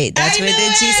prostate. That's where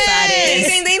the G-spot is.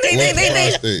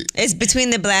 Prostate? It's between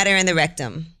the bladder and the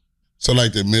rectum. So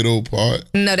like the middle part?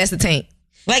 No, that's the taint.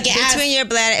 Like between your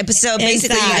bladder. So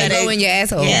basically you gotta go in your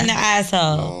asshole. In the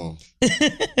asshole.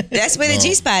 That's where the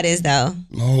G-spot is, though.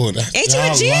 No, that's ain't you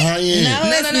a G? Lying.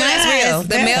 No, that's real.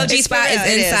 The male G-spot is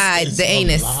inside the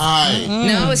anus.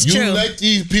 No, it's true. You let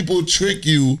these people trick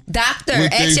you. Doctor,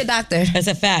 ask your doctor. That's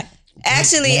a fact.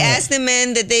 Actually, ask the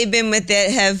men that they've been with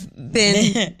that have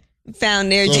been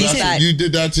found their G-spot. You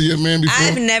did that to your man before?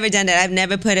 I've never done that. I've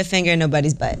never put a finger in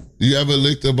nobody's butt. You ever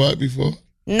licked a butt before?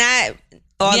 Not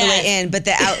all the way in, but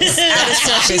the outer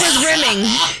surface. She was rimming.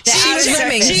 She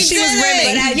was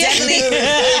rimming. But I definitely.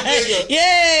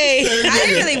 Yay! I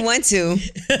didn't really want to.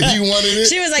 You wanted it?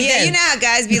 She was like, yeah, you know how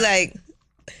guys be like,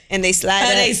 and they slide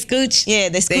up. They scooch. Yeah,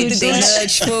 they scooch. They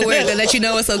nudge forward to let you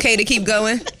know it's okay to keep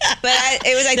going. But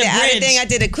it was like the outer thing. I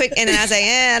did a quick, and then I was like,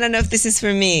 I don't know if this is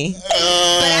for me. But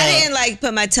I didn't like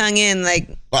put my tongue in like.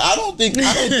 But I don't think.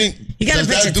 You gotta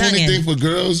put your tongue in. Does that do anything for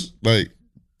girls? Like,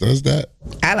 does that?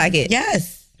 I like it.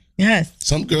 Yes.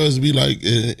 Some girls be like,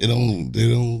 they don't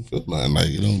feel nothing. Like,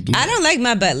 it don't do. I don't like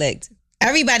my butt licked.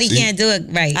 Everybody can't do it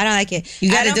right. I don't like it.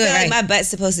 You gotta do it right. I don't feel like my butt's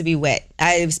supposed to be wet.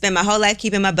 I spend my whole life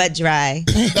keeping my butt dry.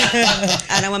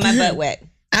 I don't want my butt wet.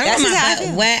 I want my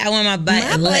butt wet. I want my butt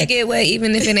licked. I like it wet,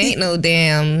 even if it ain't no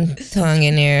damn tongue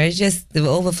in there. It's just the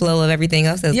overflow of everything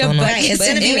else that's going on. It's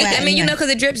gonna be wet. I mean, because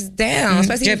it drips down,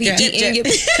 especially if you eat.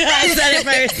 I said it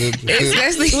first.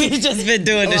 Especially we just been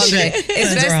doing this shit.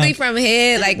 Especially from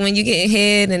head, like when you get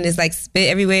head and it's like spit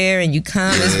everywhere and you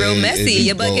come, it's real messy.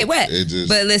 Your butt get wet.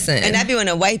 But listen, and I be want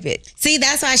to wipe it. See,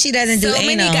 that's why she doesn't do anal. So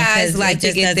many guys like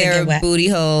to get their booty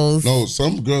holes. No,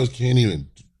 some girls can't even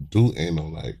do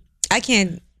anal. Like I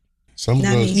can't. Some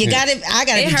girls I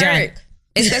gotta be drunk.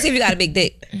 Especially if you got a big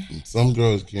dick. Some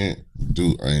girls can't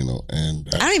do anal, and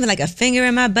I don't even like a finger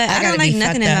in my butt. I don't like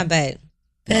nothing in my butt.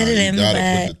 Put it in my butt. You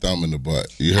gotta put the thumb in the butt.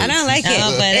 I don't like it.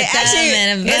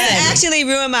 It actually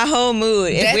ruined my whole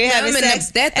mood. If we're having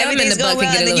sex, that thumb in the butt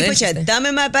can get a little you put your thumb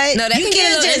in my butt. No, that can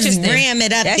get a little interesting. Ram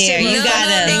it up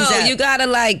there. You gotta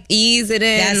like ease it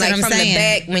in, like from the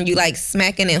back when you like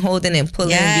smacking and holding and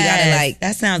pulling. You gotta like.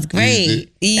 That sounds great.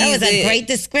 That was a great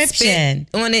description.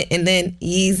 On it and then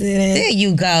ease it in. There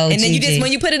you go. And then you just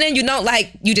when you put it in, you don't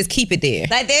like you just keep it there.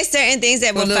 Like there's certain things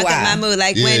that will fuck up my mood.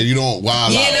 Like when you don't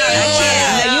wild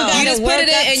out. You just put it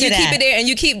in and you keep it there and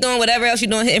you keep doing whatever else you're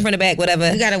doing, hitting from the back,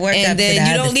 whatever. You gotta work and up to that. And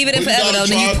then you don't leave it in forever though.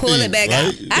 Then you pull it back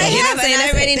out. I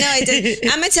already know it.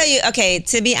 I'm gonna tell you. Okay,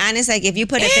 to be honest, like if you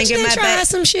put a finger in my butt,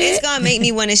 it's gonna make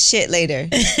me want to shit later.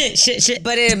 shit.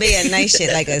 But it'll be a nice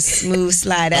shit, like a smooth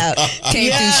slide out.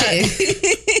 Can't do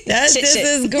shit. This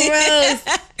is gross.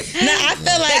 No, I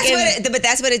feel like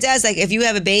that's what it does. Like if you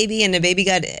have a baby and the baby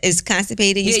is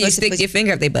constipated, you stick your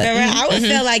finger up their butt. I would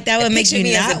feel like that would make you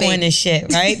not want to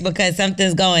shit, right? Because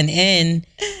something's going in.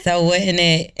 So wouldn't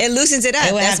it? It loosens it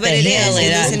up. That's what it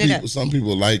is. Some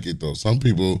people like it though. Some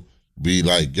people be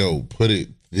like, "Yo, put it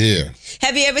there."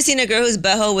 Have you ever seen a girl whose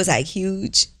butthole was like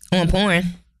huge on porn?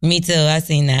 Me too. I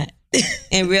seen that.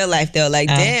 In real life, though, like,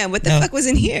 damn, what the fuck was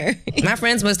in here? My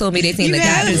friends must told me they seen the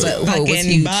guy whose butthole was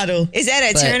huge. Bottle. Is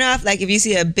that a turnoff? Like, if you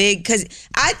see a big, because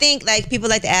I think like people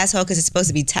like the asshole because it's supposed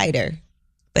to be tighter,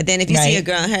 but then if you see a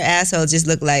girl and her asshole just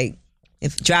look like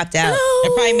if dropped out,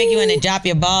 it probably make you want to drop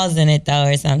your balls in it though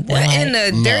or something. What in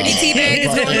the dirty tea bag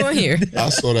is going on here? I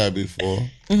saw that before.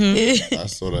 I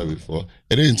saw that before.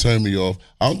 It didn't turn me off.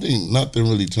 I don't think nothing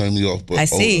really turned me off. But I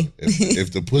see.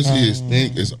 If the pussy is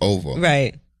stink, it's over.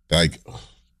 Right.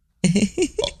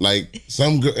 Like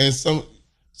some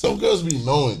girls be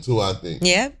knowing too. I think.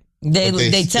 Yeah.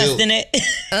 They testing it. They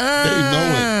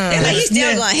know it. They're like, he's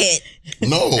still gonna hit.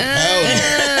 No, hell no. You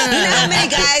know how many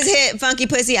guys hit funky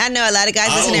pussy? I know a lot of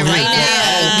guys listening right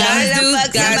now. Guys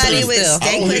fuck somebody with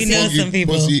stank pussy.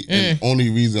 Pussy, and the only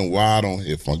reason why I don't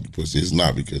hit funky pussy is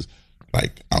not because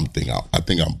like I think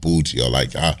I'm bougie or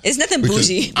like it's nothing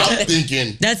bougie. I'm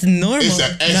thinking that's normal. It's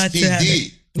an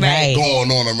STD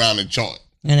going on around the joint.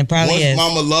 And it probably is.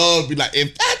 Mama love be like,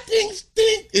 if that thing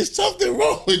stink, is something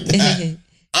wrong with that.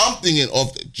 I'm thinking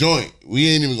off the joint. We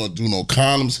ain't even gonna do no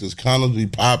condoms because condoms be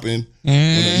popping. When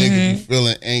a nigga be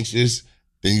feeling anxious,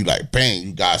 then you like, bang,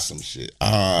 you got some shit.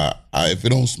 If it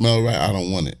don't smell right, I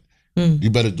don't want it. You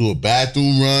better do a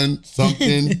bathroom run,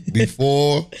 something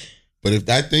before. But if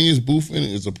that thing is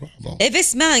boofing, it's a problem. If it's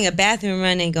smelling, a bathroom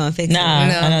run ain't gonna fix it. No,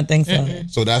 I don't think so.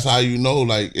 So that's how you know,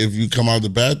 like, if you come out the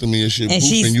bathroom and your shit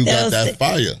boofing, you got that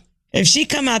fire. If she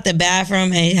come out the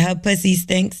bathroom and her pussy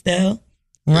stinks still,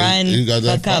 run you got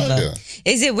that cover. Fire.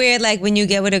 Is it weird, like, when you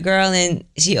get with a girl and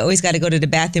she always got to go to the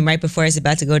bathroom right before it's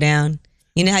about to go down?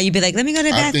 You know how you be like, let me go to the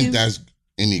bathroom? I think that's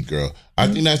any girl. I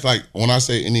think that's like, when I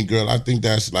say any girl, I think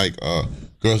that's like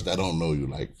girls that don't know you,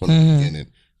 like, from the beginning.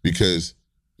 Because...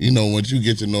 You know, once you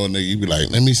get to know a nigga, you be like,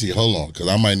 let me see, hold on, because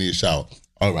I might need a shower.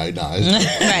 All right, nah. It's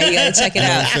right, you gotta check it out. You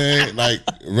know what I'm saying? Like,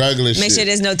 regular shit. Make sure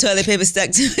there's no toilet paper stuck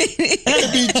to it.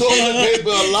 It be toilet paper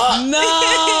a lot. No.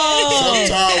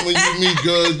 Sometimes when you meet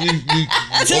girls, you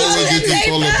always get the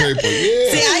toilet paper. Yeah.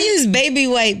 See, I use baby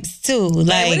wipes too.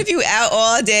 Like, what if you out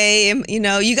all day and, you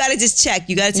know, you gotta just check.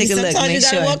 You gotta take a look. Sometimes you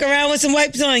gotta walk around with some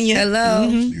wipes on you. Hello.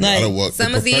 You gotta walk.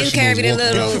 Some of you carry the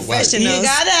little professionals. You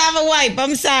gotta have a wipe.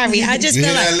 I'm sorry. I just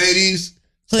feel like, that, ladies?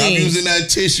 Please. Stop using that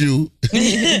tissue.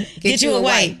 Get you a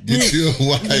wipe. Get you a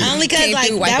wipe. Only because like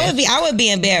that would be, I would be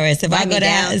embarrassed if I go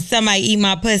down and somebody eat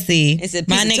my pussy.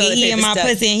 My nigga eating my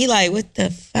pussy and he like, what the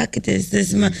fuck is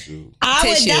this? I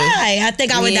would die. I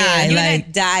think I would die. You like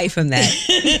would die from that.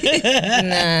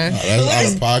 Nah, that's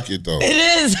out of pocket though. It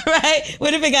is, right?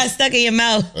 What if it got stuck in your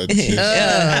mouth?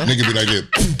 Nigga be like it.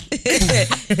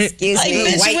 Excuse like,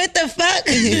 me. Bitch, what the fuck?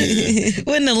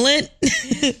 With the lint.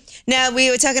 Now, we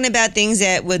were talking about things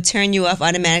that would turn you off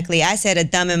automatically. I said a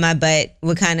thumb in my butt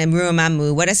would kind of ruin my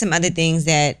mood. What are some other things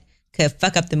that could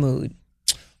fuck up the mood?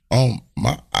 I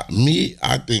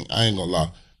think, I ain't gonna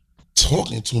lie.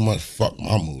 talking too much fuck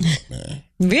my mood up, man.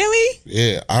 Really?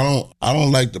 Yeah, I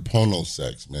don't like the porno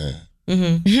sex, man.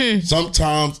 Mm-hmm.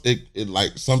 Sometimes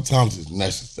sometimes it's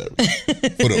necessary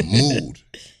for the mood.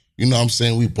 You know what I'm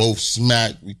saying? We both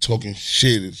smack, we talking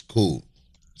shit, it's cool.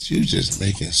 But you just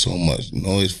making so much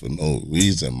noise for no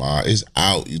reason, ma. It's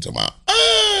out. You talking about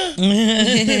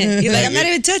You're like, I'm not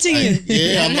even touching you.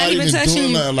 Yeah, I'm not even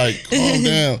doing that. Like, calm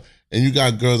down. And you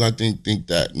got girls I think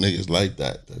that niggas like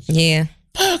that. Yeah.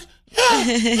 And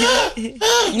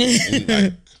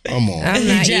like, come on. I'm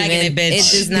not dragging it, bitch.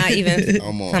 It's just not even.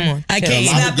 Come on. Come on. I can't.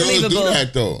 A lot of girls do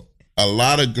that though. A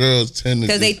lot of girls tend to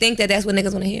because they think that's what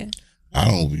niggas want to hear. I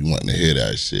don't be wanting to hear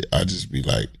that shit. I just be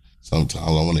like, sometimes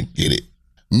I want to get it.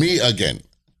 Me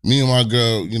and my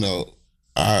girl, you know,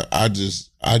 I just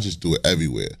do it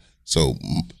everywhere. So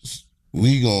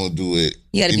we gonna do it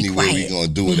anywhere we gonna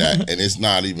do it at, and it's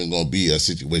not even gonna be a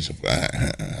situation for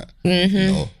mm-hmm.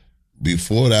 You know.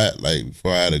 Before that, like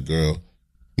before I had a girl,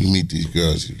 you meet these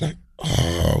girls, you're like,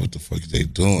 oh, what the fuck is they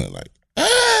doing? Like,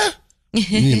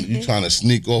 you trying to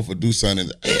sneak off or do something?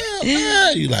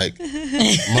 You like, Mom,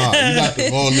 you got the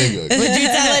wrong nigga. Would you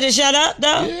tell her to shut up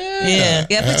though? Yeah.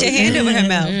 Put your hand over her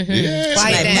mouth. Mm-hmm. Yeah.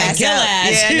 Quiet down. Kill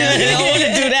ass. Yeah, no, you don't want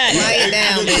to do that. Quiet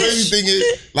down, the crazy thing is,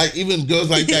 like, even girls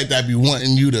like that be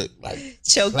wanting you to like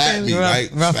choke them, me,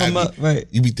 rough them up, right?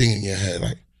 You be thinking in your head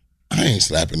like, I ain't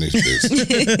slapping this bitch.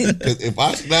 Because if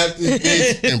I slap this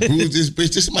bitch and bruise this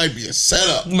bitch, this might be a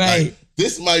setup. Right. Like,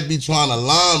 this might be trying to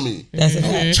line me. That's a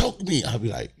fact. Choke me. I'll be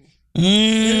like, I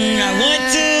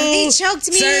want to. He choked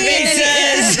me. Survey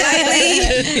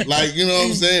says. Like, you know what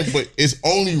I'm saying? But it's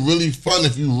only really fun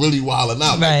if you really wilding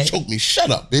out. Right. Like, choke me. Shut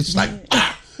up, bitch. Like,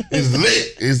 it's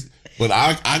lit. But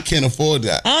I can't afford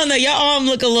that. I don't know. Your arm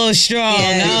look a little strong.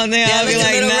 Yeah. I don't think I'll be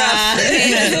like,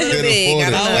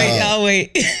 I'll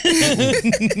wait.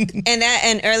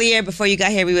 And earlier before you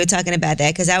got here, we were talking about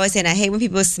that because I was saying I hate when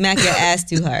people smack your ass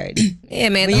too hard. Yeah,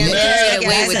 man. Don't get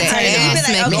away with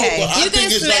that. Okay. You can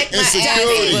smack my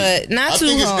ass, but not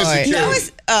too hard.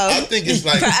 I think it's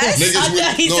like niggas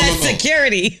with he said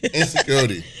security.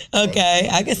 Insecurity. Okay,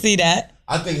 I can see that.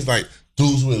 I think it's like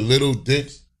dudes with little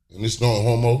dicks and it's not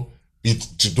homo. Be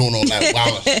doing all that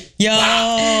wild shit. Yo.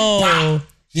 Pop, pop.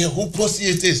 Yeah, who pussy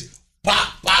is this?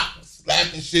 Pop, pop,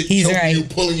 slapping shit, He's choking right. you,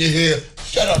 pulling your hair.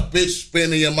 Shut up, bitch,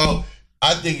 spinning your mouth.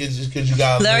 I think it's just because you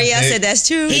got L'Oreal said that's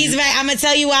true. He's right. I'm going to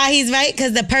tell you why he's right.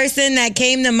 Because the person that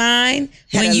came to mind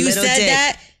when you said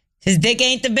that, his dick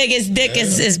ain't the biggest dick. Yeah.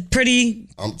 Is pretty...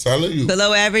 I'm telling you.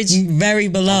 Below average? Very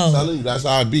below. I'm telling you, that's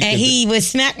how I be. And he would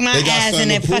smack my ass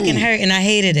and it fucking hurt and I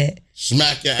hated it.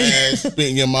 Smack your ass, spit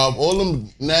in your mouth, all them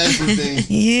nasty things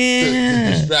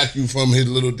to distract you from his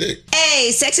little dick.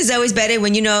 Hey, sex is always better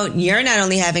when you know you're not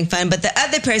only having fun, but the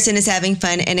other person is having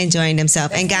fun and enjoying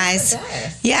themselves. And guys,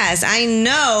 yes, I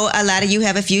know a lot of you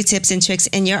have a few tips and tricks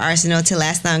in your arsenal to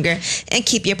last longer and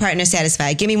keep your partner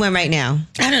satisfied. Give me one right now.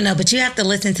 I don't know, but you have to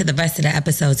listen to the rest of the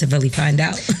episode to really find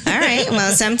out. All right.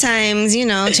 Well, sometimes,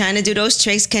 trying to do those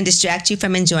tricks can distract you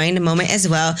from enjoying the moment as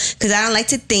well. Because I don't like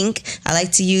to think. I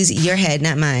like to use your head,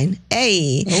 not mine.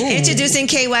 Hey. Ooh. Introducing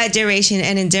KY Duration,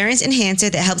 an endurance enhancer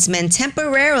that helps men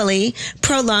temporarily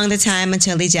prolong the time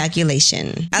until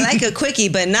ejaculation. I like a quickie,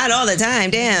 but not all the time.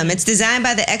 Damn. It's designed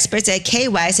by the experts at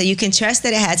KY, so you can trust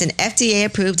that it has an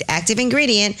FDA-approved active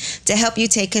ingredient to help you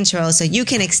take control so you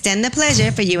can extend the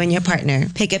pleasure for you and your partner.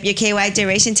 Pick up your KY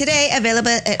Duration today, available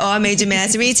at all major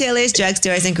mass retailers,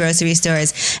 drugstores, and grocery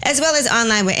stores, as well as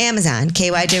online with Amazon.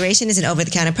 KY Duration is an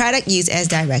over-the-counter product used as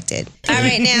directed. All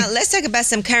right, now let's talk about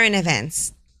some current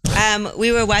events.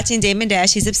 We were watching Damon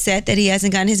Dash. He's upset that he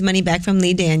hasn't gotten his money back from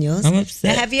Lee Daniels. I'm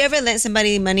upset. Now, have you ever lent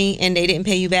somebody money and they didn't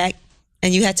pay you back,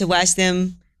 and you had to watch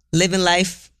them living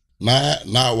life?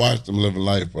 Not watch them living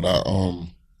life, but I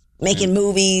making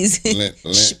movies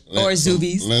or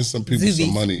zoobies. Lend some people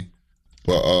some money,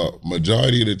 but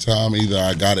majority of the time either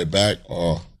I got it back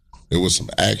or there was some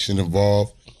action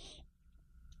involved.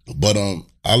 But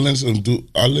I lent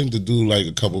to do like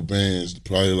a couple bands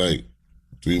probably like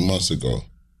 3 months ago,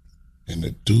 and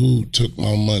the dude took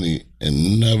my money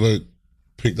and never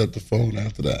picked up the phone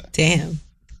after that. Damn.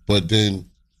 But then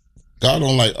God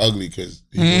don't like ugly because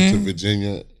he went to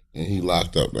Virginia and he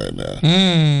locked up right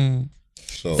now.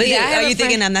 So are you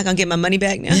thinking I'm not gonna get my money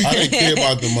back now? I didn't care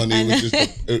about the money. It was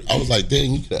just I was like,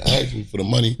 dang, you could have asked me for the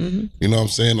money. Mm-hmm. You know what I'm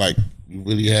saying? Like you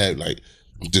really had like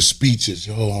the speeches.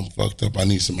 Yo, I'm fucked up. I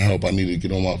need some help. I need to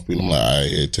get on my feet. I'm like, all right,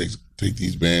 here, take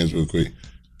these bands real quick.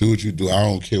 Do what you do. I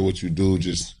don't care what you do.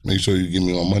 Just make sure you give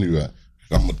me my money right.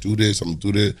 I'm gonna do this. All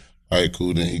right,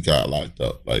 cool. Then he got locked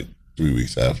up like 3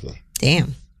 weeks after.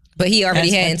 Damn. But he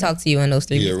already hadn't talked to you in those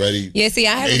 3 weeks. He already. Yeah. See,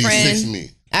 I have a friend.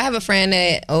 Me. I have a friend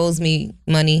that owes me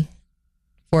money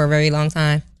for a very long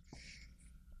time.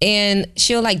 And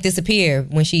she'll like disappear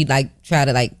when she like try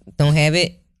to like don't have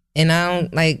it. And I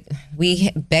don't like,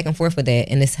 we back and forth with that,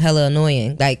 and it's hella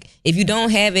annoying. Like, if you don't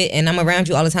have it and I'm around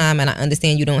you all the time and I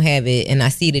understand you don't have it and I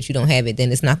see that you don't have it,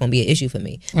 then it's not going to be an issue for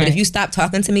me. Right. But if you stop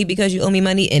talking to me because you owe me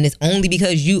money and it's only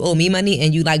because you owe me money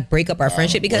and you like break up our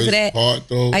friendship because of that, part,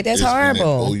 though, like that's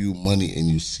horrible. When they owe you money and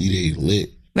you see they lit.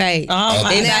 Right. Oh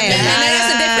my God.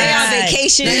 That's a different on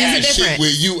vacation. That's a different. Where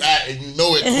you at and you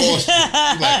know it costs you.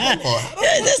 You like,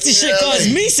 this shit cost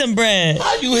me some bread.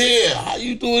 How you here? How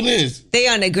you doing this? They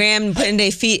on the gram putting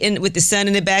their feet in with the sun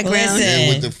in the background. Yeah,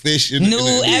 with the fish in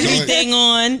new everything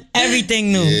on.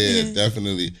 Everything new. Yeah,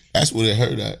 definitely. That's what it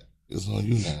hurt at. It's on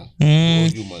you now. You owe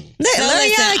you money. Look,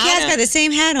 L'Oreal Cat's got the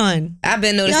same hat on. I've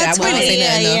been noticing. I wouldn't say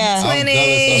nothing.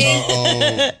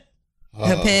 Yeah. 20.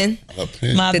 Her pen. Her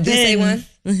pen. My Did pen. you say one?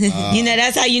 You know,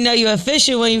 that's how you know you're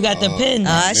official when you got the pen.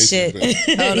 Shit.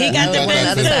 He got the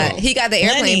pen too. He got the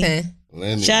airplane pen.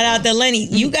 Lenny. Shout out to Lenny.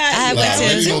 You got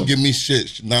Lenny don't give me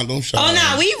shit. Nah, don't shout out. Oh,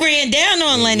 no, we ran down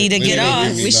on Lenny to get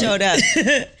off. We showed up.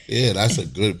 Yeah, that's a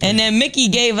good pen. And then Mickey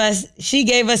gave us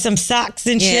some socks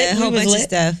and shit. Yeah, a whole bunch of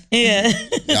stuff. Yeah.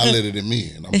 Y'all lit it than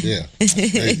me, and I'm there.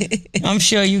 Hey. I'm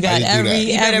sure you got everything.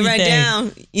 You better run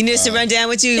down. You need us to run down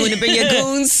with you. You want to bring your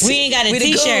goons? We ain't got a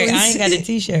t-shirt. I ain't got a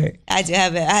t-shirt. I do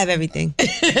have it. I have everything.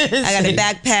 I got a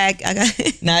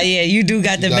backpack. Nah, yeah, you do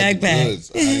got the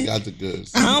backpack. I ain't got the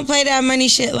goods. I don't play that money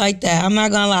shit like that. I'm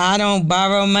not gonna lie. I don't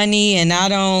borrow money and I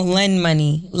don't lend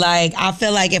money. Like, I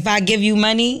feel like if I give you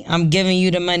money, I'm giving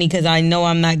you the money because I know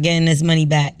I'm not getting this money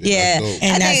back. Yeah.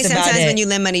 And I think sometimes when you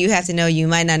lend money, you have to know you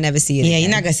might not never see it again. You're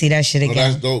not gonna see that shit again.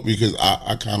 That's dope because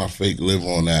I kind of fake live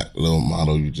on that little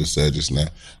motto you just said just now.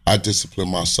 I discipline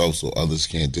myself so others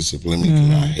can't discipline me because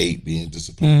I hate being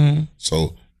disciplined.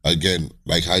 So again,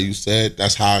 like how you said,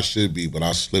 that's how I should be, but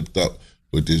I slipped up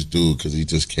with this dude because he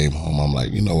just came home. I'm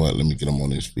like, you know what? Let me get him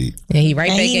on his feet. And he right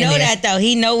back in there. He know that though.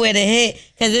 He know where to hit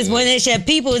because it's when it's your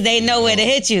people, they know where to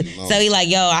hit you. So he like,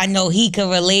 yo, I know he could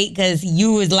relate because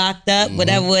you was locked up,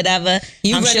 whatever.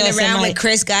 You running around with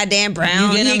Chris goddamn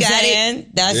Brown. You get what I'm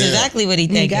saying? That's exactly what he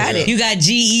think. You got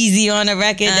G-Eazy on the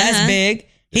record. That's big.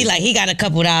 He got a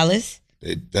couple dollars.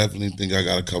 They definitely think I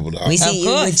got a couple dollars. We see you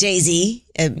with Jay-Z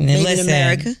at Made in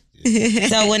America.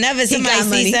 So whenever somebody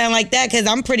sees something like that, because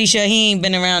I'm pretty sure he ain't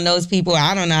been around those people.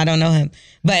 I don't know him.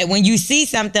 But when you see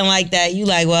something like that, you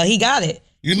like, well, he got it.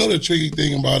 You know the tricky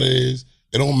thing about it is,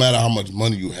 it don't matter how much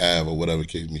money you have or whatever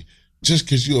case may be. Just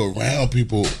because you're around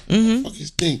people,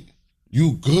 fuckers think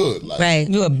you good. Like, right.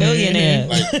 You a billionaire.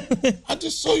 Like, I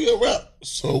just saw you around.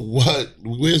 So what?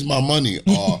 Where's my money?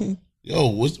 Or, yo,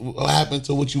 what happened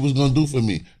to what you was going to do for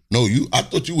me? No, I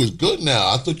thought you was good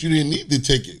now. I thought you didn't need the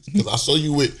tickets because I saw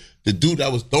you with the dude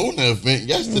that was throwing the event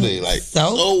yesterday. Like,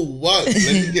 so what?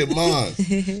 Let me get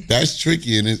mine. That's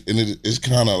tricky and it's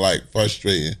kind of like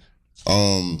frustrating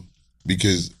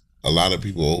because a lot of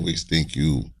people always think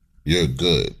you're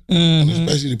good, and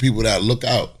especially the people that look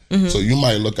out. So you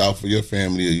might look out for your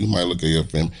family or you might look at your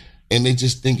family. And they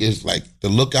just think it's like the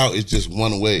lookout is just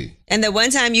one way. And the one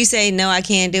time you say, no, I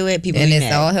can't do it, people and be it's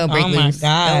mad. all hell break loose.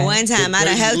 The one time I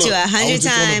done helped you 100 times. I was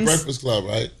just on the Breakfast Club,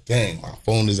 right? Dang, my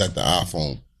phone is at the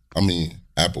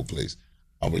Apple place.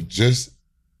 I was just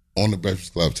on the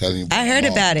Breakfast Club telling you about I heard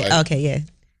about it. Right? Okay, yeah.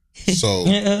 So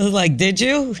I was like, did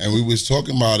you? And we was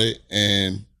talking about it,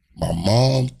 and my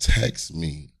mom texted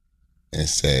me and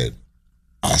said,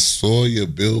 I saw your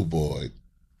billboard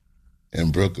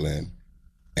in Brooklyn,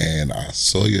 and I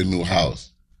saw your new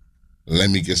house. Let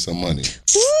me get some money.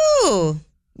 Woo!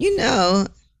 You know.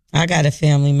 I got a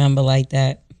family member like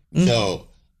that. Yo,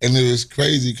 and it was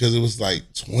crazy because it was like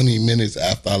 20 minutes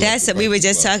after I left the we were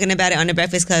just talking about it on the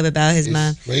Breakfast Club about his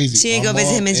mom. Crazy. She ain't go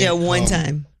visit him in jail one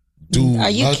time. Dude, are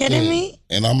you kidding me?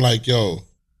 And I'm like, yo,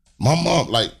 my mom,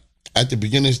 like, at the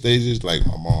beginning stages, like,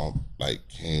 my mom, like,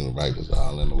 came to Rikers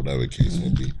Island or whatever the case may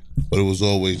be. But it was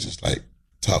always just, like,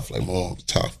 tough. Like, mom,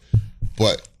 tough.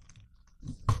 But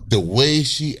the way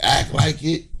she act like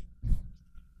it,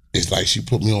 it's like she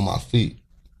put me on my feet.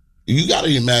 You got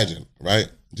to imagine, right?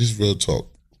 Just real talk.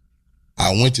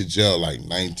 I went to jail like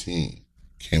 19,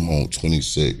 came home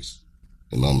 26.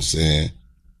 You know what I'm saying?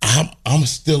 I'm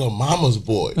still a mama's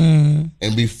boy.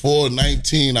 And before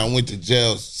 19, I went to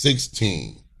jail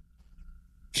 16.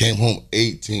 Came home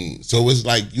 18. So it's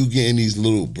like you getting these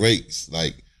little breaks,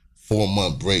 like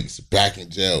 4-month breaks, back in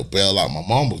jail, bail out. My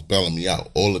mom was bailing me out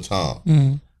all the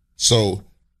time. So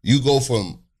you go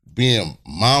from being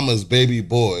mama's baby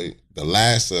boy, the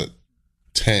last of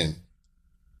 10,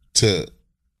 to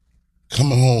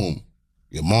coming home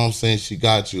your mom saying she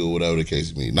got you or whatever the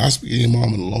case may be. Not speaking to your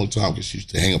mom in a long time because she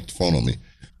used to hang up the phone on me.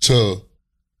 To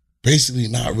basically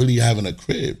not really having a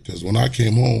crib. Because when I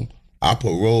came home, I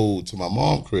paroled to my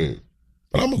mom's crib.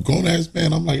 But I'm a grown-ass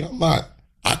man. I'm like, I'm not.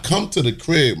 I come to the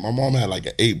crib. My mom had like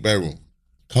an 8-bedroom.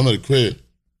 Come to the crib,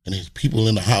 and there's people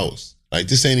in the house. Like,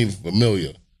 this ain't even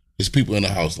familiar. There's people in the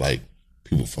house, like,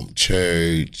 people from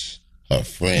church, her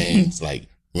friends, like,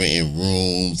 renting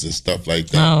rooms and stuff like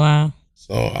that. Oh, wow.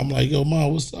 So I'm like, yo, Ma,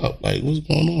 what's up? Like, what's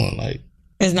going on? Like,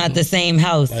 it's not the same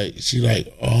house. Like, she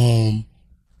like,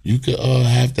 you could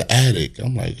have the attic.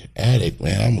 I'm like, attic,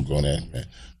 man, I'm a grown-ass man.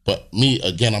 But me,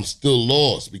 again, I'm still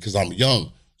lost because I'm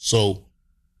young. So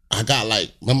I got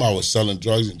like, remember I was selling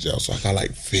drugs in jail, so I got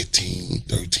like 15,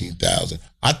 13,000.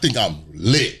 I think I'm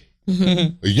lit.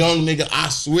 A young nigga, I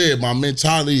swear, my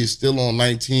mentality is still on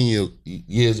 19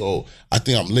 years old. I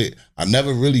think I'm lit. I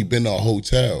never really been to a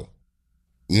hotel.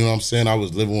 You know what I'm saying? I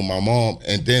was living with my mom,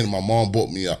 and then my mom bought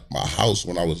me my house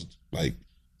when I was like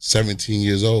 17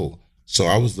 years old. So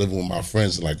I was living with my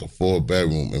friends in like a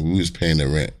 4-bedroom, and we was paying the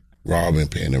rent. Robin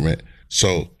paying the rent.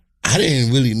 So I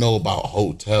didn't really know about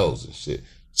hotels and shit.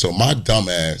 So my dumb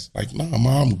ass, like, nah,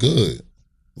 Ma, I'm good.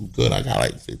 I'm good. I got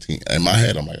like 15. In my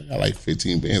head, I'm like, I got like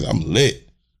 15 bands. I'm lit.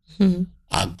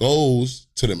 I goes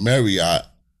to the Marriott,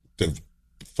 the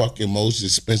fucking most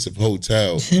expensive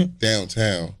hotel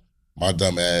downtown. My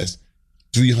dumb ass,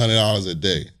 $300 a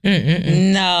day.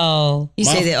 No. He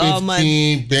said it all month.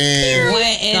 15 bands.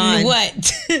 What in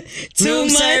what? 2 Room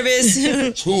months?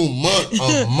 service. 2 months,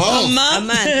 a month. A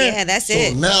month, yeah, that's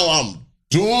it. So now I'm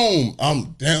doomed.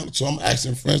 I'm down. So I'm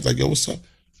asking friends like, yo, what's up?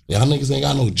 Y'all niggas ain't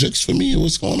got no jokes for me.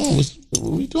 What's going on?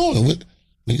 What we doing?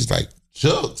 Niggas like,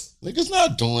 jokes? Niggas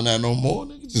not doing that no more.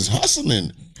 Niggas just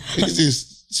hustling. Niggas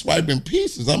just swiping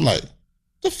pieces. I'm like,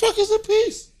 the fuck is a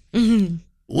piece?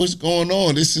 What's going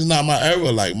on? This is not my era.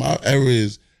 Like, my era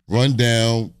is run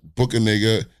down, book a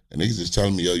nigga, and niggas just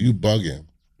telling me, yo, you bugging.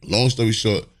 Long story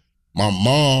short, my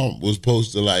mom was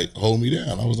supposed to like hold me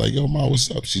down. I was like, yo, Ma, what's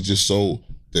up? She just sold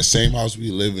the same house we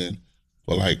live in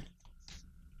for like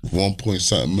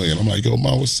 1.something million. I'm like, yo,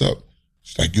 Ma, what's up?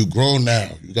 She's like, you grown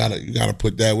now. You gotta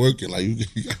put that work in. Like, you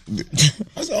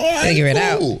I said, all right, figure it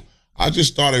cool. out. I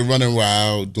just started running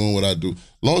wild, doing what I do.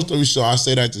 Long story short, I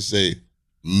say that to say,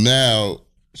 now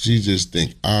she just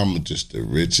think I'm just the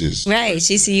richest. Right.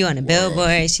 She see you on the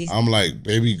billboard. I'm like,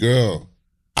 baby girl,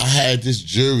 I had this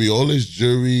jewelry, all this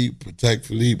jewelry, Protect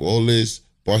Philippe, all this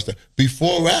bar stuff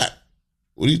before rap.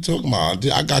 What are you talking about?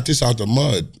 I got this out the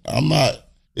mud. I'm not,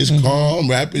 it's calm,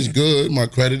 rap is good, my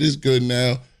credit is good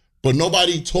now, but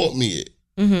nobody taught me it.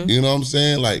 You know what I'm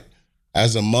saying? Like,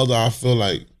 as a mother, I feel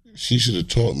like she should have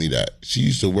taught me that. She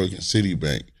used to work in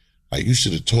Citibank. Like, you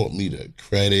should have taught me the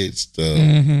credits,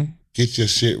 the get your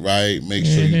shit right, make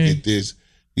sure you get this.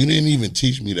 You didn't even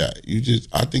teach me that.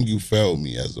 I think you failed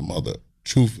me as a mother,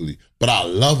 truthfully. But I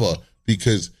love her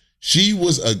because she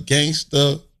was a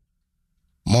gangster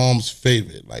mom's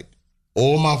favorite. Like,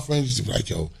 all my friends used to be like,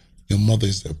 yo, your mother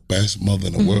is the best mother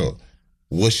in the world.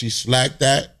 Was she slacked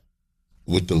at?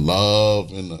 With the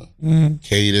love and the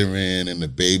catering and the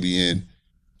babying,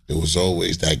 it was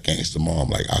always that gangster mom.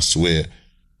 Like, I swear,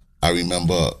 I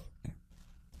remember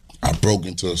I broke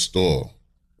into a store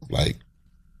like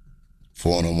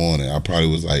 4 a.m. I probably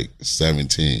was like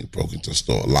 17, broke into a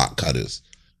store, lock cutters.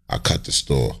 I cut the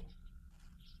store.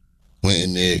 Went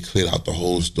in there, cleared out the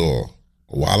whole store.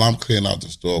 While I'm clearing out the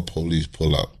store, police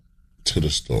pull up to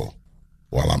the store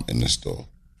while I'm in the store.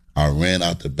 I ran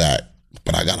out the back,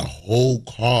 but I got a whole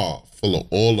car full of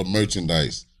all the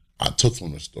merchandise I took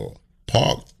from the store.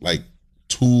 Parked like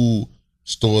 2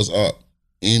 stores up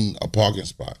in a parking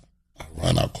spot. I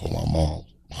run out, call my mom.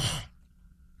 Mom,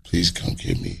 please come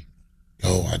get me.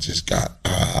 Yo, I just got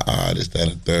this, that,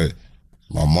 and third.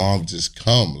 My mom just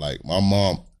come. Like, my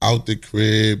mom out the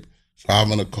crib,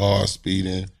 driving a car,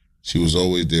 speeding. She was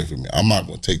always there for me. I'm not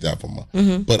gonna take that from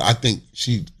her. But I think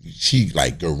she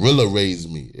like gorilla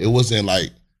raised me. It wasn't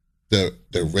like the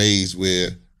raise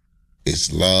where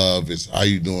it's love, it's how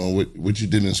you doing, what you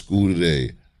did in school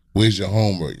today, where's your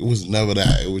homework? It was never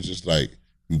that. It was just like,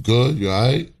 you good? You all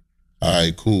right? All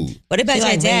right, cool. What about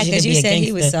your dad? Because you said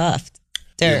he was soft.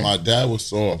 Yeah, my dad was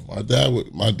soft. My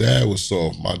dad was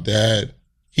soft. My dad,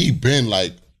 he been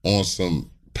like on some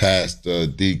pastor,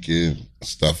 deacon,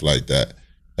 stuff like that.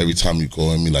 Every time you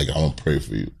call me, like, I'm gonna pray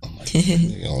for you. I'm like,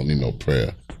 I don't need no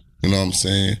prayer. You know what I'm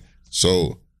saying?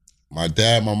 So my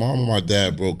mom and my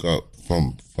dad broke up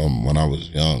from when I was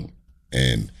young,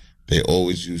 and they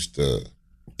always used to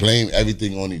blame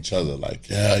everything on each other. Like,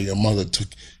 yeah, your mother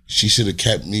she should have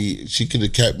kept me. She could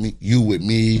have kept you with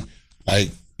me.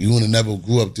 Like, you would have never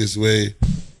grew up this way.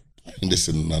 ain't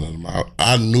listen to none of them.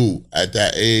 I knew at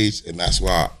that age, and that's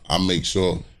why I make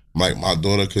sure, like my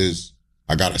daughter, because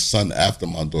I got a son after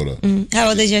my daughter. How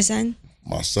old is your son?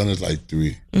 My son is like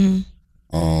 3.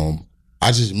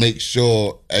 I just make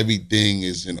sure everything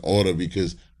is in order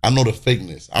because I know the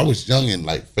fakeness. I was young and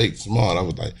like fake smart. I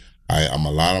was like, I'm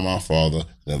a lot of my father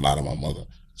and a lot of my mother.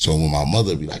 So when my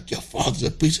mother be like, your father's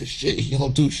a piece of shit, he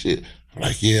don't do shit. I'm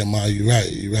like, yeah, Ma, you're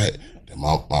right. Then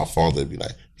my father be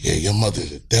like, yeah, your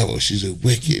mother's a devil. She's a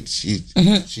wicked. She's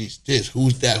this.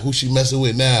 Who's that? Who she messing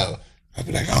with now? I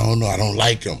be like, I don't know. I don't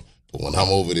like him. But when I'm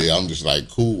over there, I'm just like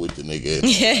cool with the nigga.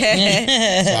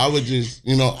 So I would just,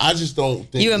 I just don't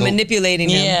think. You were manipulating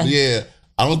him. Yeah.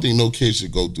 I don't think no kid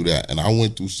should go through that. And I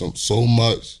went through so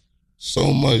much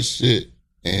shit.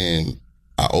 And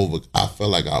I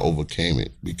felt like I overcame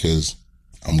it because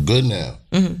I'm good now.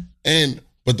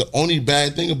 But the only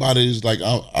bad thing about it is like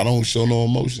I don't show no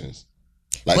emotions.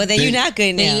 Like, well, then you're not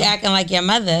good now. Then you acting like your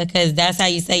mother because that's how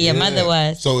you say your mother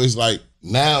was. So it's like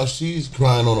now she's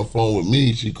crying on the phone with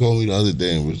me. She called me the other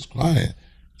day and was crying.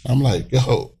 I'm like,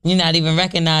 yo. You're not even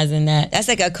recognizing that. That's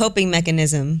like a coping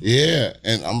mechanism. Yeah.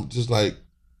 And I'm just like,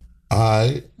 all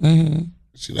right.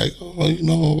 She's like,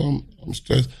 oh, I'm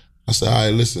stressed. I said, all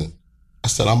right, listen. I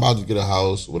said, I'm about to get a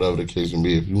house, whatever the case may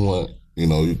be. If you want,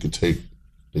 you could take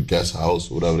the guest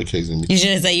house, whatever the case may be. You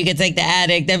should have said you could take the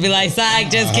attic. They'd be like, psych,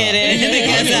 just kidding. The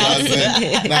guest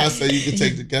house. I said, you could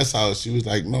take the guest house. She was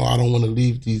like, no, I don't want to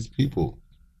leave these people.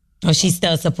 Oh, she's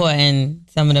still supporting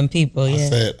some of them people,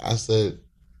 yeah. I said,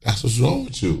 that's what's wrong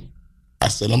with you. I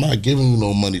said, I'm not giving you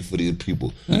no money for these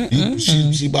people.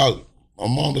 She about, my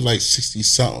mom was like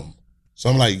 60-something. So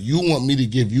I'm like, you want me to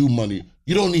give you money.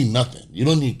 You don't need nothing. You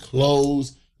don't need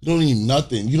clothes. You don't need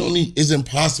nothing. It's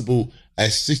impossible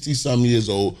at 60-something years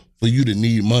old for you to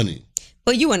need money.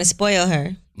 But you want to spoil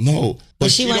her. No. But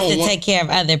she wants to take care of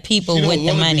other people with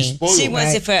the money. She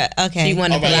wants it for, okay. She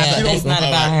wants to provide for it's not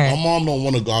about her. My mom don't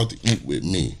want to go out to eat with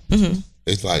me.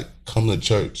 It's like, come to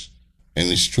church. And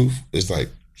it's truth. It's like,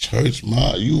 church,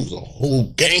 Ma, you was a whole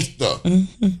gangster.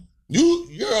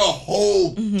 You're a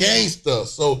whole gangster.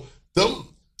 So them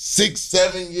 6,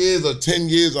 7 years or 10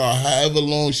 years or however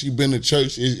long she been to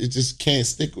church, it just can't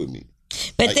stick with me.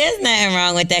 But there's nothing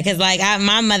wrong with that because,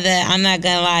 my mother, I'm not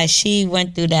gonna lie, she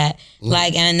went through that.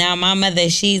 And now my mother,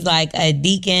 she's like a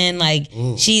deacon,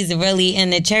 she's really in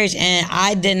the church, and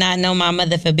I did not know my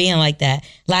mother for being like that.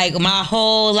 Like my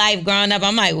whole life growing up,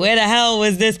 I'm like, where the hell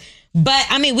was this? But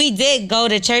I mean, we did go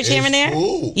to church here and there.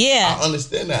 Cool. Yeah, I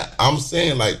understand that. I'm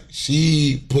saying like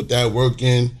she put that work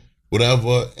in,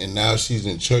 whatever, and now she's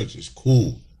in church. It's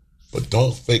cool. But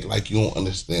don't fake like you don't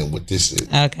understand what this is.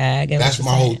 Okay, I get that's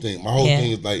my whole thing. My whole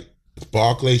thing is like,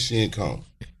 Barclay, she ain't come.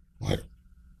 Like,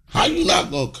 how you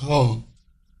not gonna come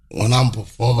when I'm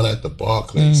performing at the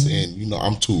Barclay saying,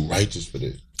 I'm too righteous for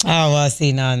this? Oh, well,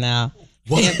 see, no.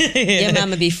 What? Your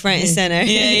mama be front and center.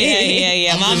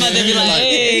 Yeah. My mother be like,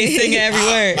 hey, sing every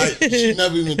word. She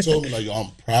never even told me, like, yo,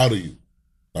 I'm proud of you.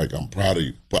 Like, I'm proud of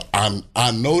you. But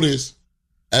I noticed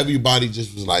everybody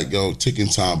just was like, yo, ticking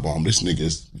time bomb. This nigga,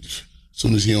 as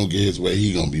soon as he don't get his way,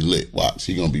 he gonna be lit. Watch,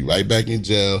 he gonna be right back in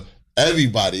jail.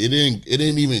 Everybody, it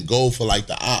didn't even go for like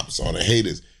the ops or the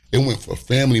haters. It went for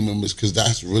family members because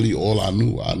that's really all I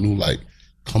knew. I knew like,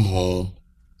 come home,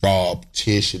 rob,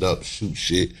 tear shit up, shoot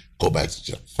shit, go back to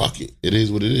jail. Fuck it. It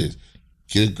is what it is.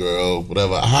 Get a girl,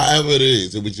 whatever. However it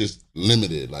is, it was just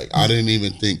limited. Like, I didn't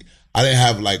even think, I didn't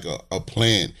have like a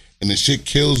plan. And the shit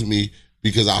kills me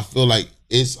because I feel like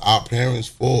it's our parents'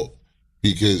 fault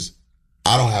because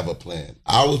I don't have a plan.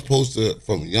 I was supposed to,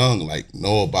 from young, like,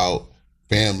 know about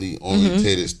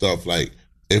family-oriented stuff. Like,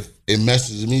 if it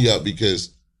messes me up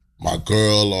because my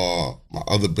girl or my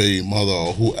other baby mother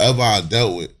or whoever I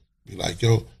dealt with be like,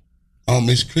 yo,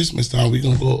 it's Christmas time. We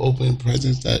gonna go open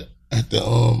presents at the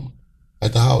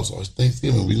house, or it's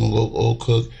Thanksgiving. We gonna go all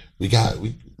cook.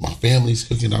 My family's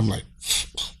cooking. I'm like,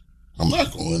 I'm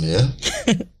not going there.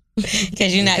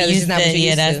 Because you're not used to.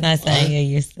 Yeah, that's not something you're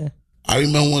used to. I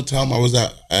remember one time I was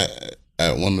at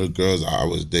one of the girls I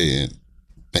was dating,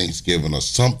 Thanksgiving or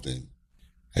something.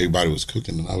 Everybody was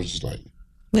cooking, and I was just like,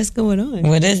 what's going on?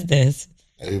 What is this?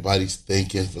 Everybody's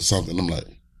thinking for something. I'm like,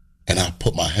 and I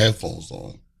put my headphones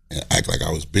on and act like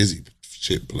I was busy,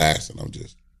 shit blasting.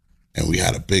 And we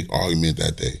had a big argument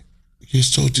that day. You're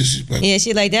so disrespectful. Yeah,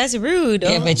 she like, that's rude.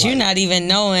 Yeah, but you're not even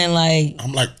knowing, like.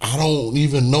 I'm like, I don't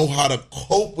even know how to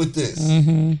cope with this.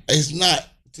 This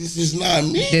is not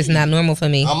me. This is not normal for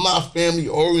me. I'm not family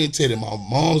oriented. My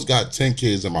mom's got 10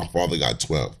 kids and my father got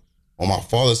 12. On my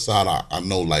father's side, I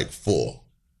know like 4.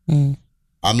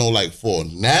 I know like 4.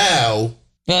 Now,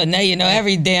 Well, now you know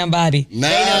every damn body. Now.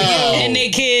 They know you and their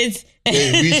kids.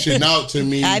 They reaching out to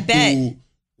me. I bet. Through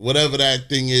whatever that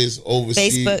thing is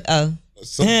overseas. Facebook. Oh.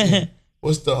 Something.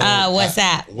 What's the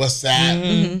WhatsApp? WhatsApp.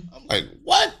 Mm-hmm. I'm like,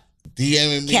 what?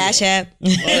 DMing me. Cash App.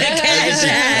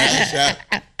 Cash App.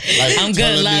 Like, I'm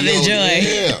good, love, and joy.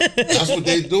 Yeah, that's what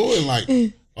they doing.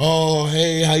 Like, oh,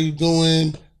 hey, how you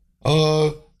doing?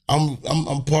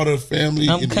 I'm part of the family.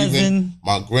 I'm cousin. Even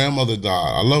my grandmother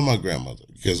died. I love my grandmother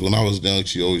because when I was young,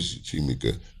 she always treated me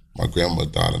good. My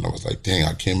grandmother died, and I was like, dang,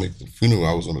 I can't make the funeral.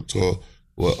 I was on a tour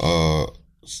with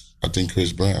I think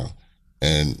Chris Brown,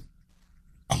 and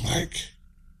I'm like,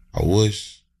 I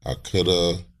wish I could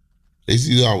have. It's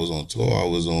either I was on tour, I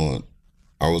was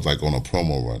like on a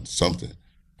promo run, something.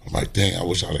 I'm like, dang, I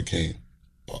wish I'd have came.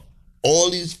 But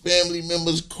all these family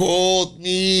members called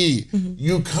me. Mm-hmm.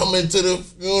 You coming to the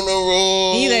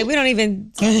funeral? And you like, we don't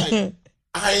even. Like,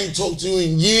 I ain't talked to you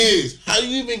in years. How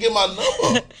you even get my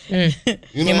number?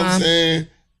 You know what I'm saying?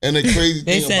 And the crazy thing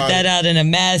they sent that out in a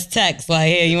mass text. Like,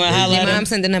 here, you want to holler at your mom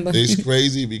sent the number. It's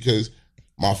crazy because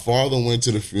my father went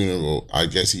to the funeral. I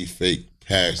guess he fake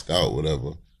passed out,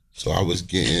 whatever. So I was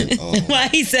getting. Why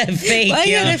he said fake? Why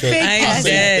you had fake? I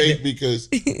said fake because,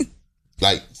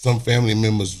 like, some family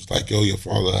members was like, "Yo, your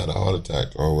father had a heart attack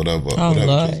or whatever." Oh, whatever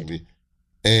Lord.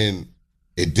 And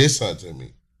it did something to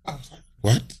me. I was like,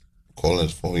 "What?" Calling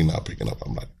his phone, he not picking up.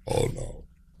 I'm like, "Oh no,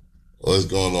 what's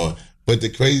going on?" But the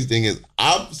crazy thing is,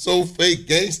 I'm so fake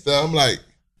gangster. I'm like,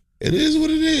 it is what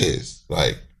it is.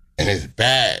 Like, and it's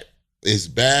bad. It's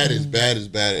bad. It's bad. It's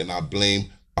bad. And I blame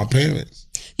my parents.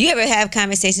 You ever have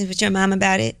conversations with your mom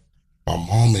about it? My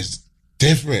mom is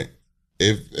different.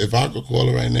 If I could call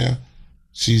her right now,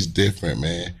 she's different,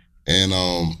 man.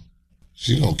 And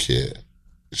she don't care.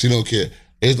 She don't care.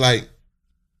 It's like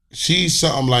she's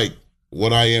something like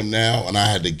what I am now, and I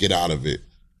had to get out of it.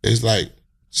 It's like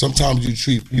sometimes you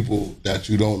treat people that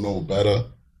you don't know better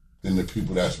than the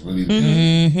people that's really there.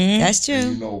 Mm-hmm. That's true.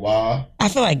 And you know why? I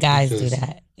feel like guys do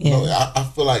that. Yeah. You know, I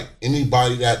feel like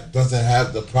anybody that doesn't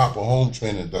have the proper home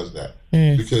training does that.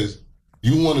 Because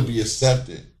you want to be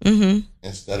accepted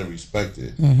instead of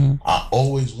respected. I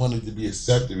always wanted to be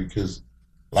accepted because,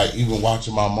 like, even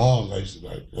watching my mom, I used to be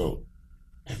like, yo,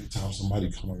 every time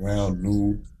somebody come around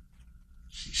new,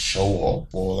 she show off,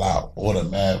 all out, order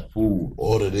mad food,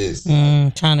 order this.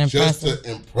 Trying to impress just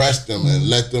to impress them and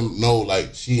let them know,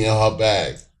 like, she in her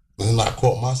bag. But then I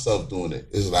caught myself doing it.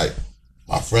 It's like,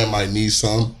 my friend might need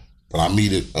some, but I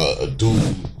meet a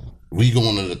dude. We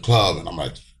going to the club, and I'm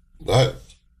like, what?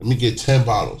 Let me get 10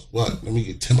 bottles. What? Let me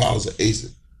get 10 bottles of Ace.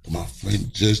 But my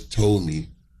friend just told me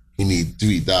he need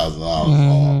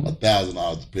 $3,000 or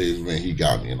 $1,000 to pay his rent. He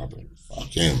got me, and I'm like, fuck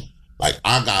him. Like,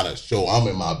 I gotta show I'm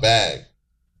in my bag.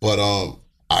 But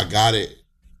I got it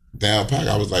down pack.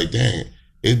 I was like, dang,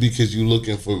 it's because you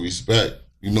looking for respect.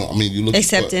 You know, I mean, you looking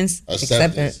acceptance. for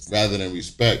acceptance rather than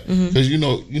respect. Because you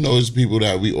know, it's people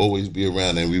that we always be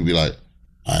around, and we be like,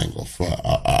 I ain't gonna front.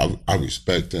 I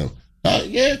respect them.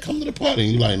 Yeah, come to the party.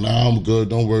 And you're like, nah, I'm good.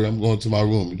 Don't worry, I'm going to my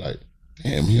room. You're like,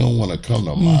 damn, he don't want to come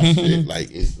to my shit.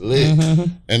 Like, it's lit.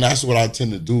 And that's what I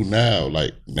tend to do now.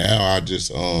 Like, now I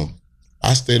just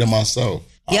I stay to myself.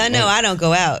 Y'all know I don't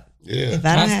go out. Yeah. If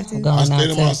I don't have to. I stay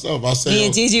to myself. I say, me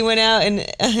and Gigi went out in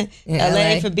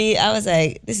LA for beat. I was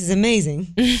like, this is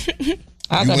amazing.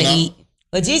 I gotta eat.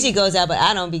 But Gigi goes out, but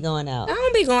I don't be going out. I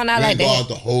don't be going out like that. Go out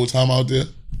the whole time out there?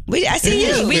 I see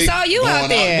you. We saw you out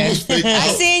there. I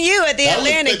seen you at the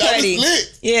Atlantic party. That was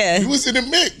lit. Yeah. You was in the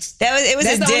mix. It was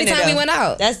That's a the only dinner, time though. we went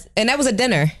out. And that was a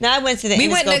dinner. No, I went to the We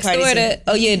went next door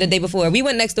party the day before. We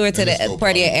went next door to the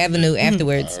party at Avenue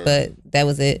afterwards, but that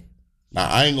was it. Now,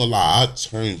 I ain't gonna lie, I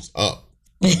turns up.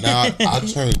 Now I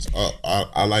turns up.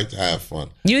 I like to have fun.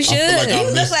 You should.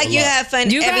 You look like you have fun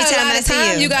every time I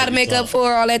see you. You got to make up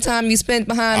for all that time you spent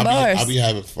behind bars. I be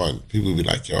having fun. People be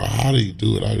like, yo, how do you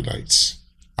do it? I be like,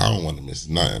 I don't want to miss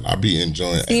nothing. I be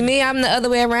enjoying it. See, me, I'm the other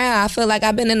way around. I feel like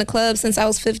I've been in the club since I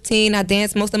was 15. I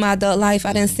danced most of my adult life.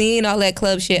 I done seen all that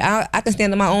club shit. I can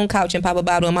stand on my own couch and pop a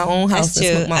bottle in my own house.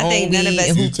 That's true. I think none of us.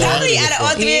 Probably out of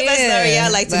all three of us, Larry, I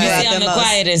like to go out the most.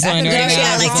 Quietest one.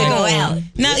 I like to go out.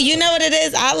 No, you know what it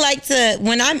is? I like to,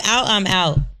 when I'm out, I'm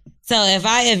out. So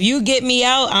if you get me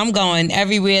out, I'm going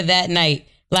everywhere that night.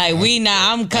 Like,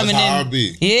 I'm coming in. How I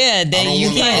be. Yeah, then you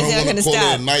can't. I don't want to call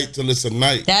it a night till it's a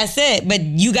night. That's it. But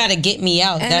you got to get me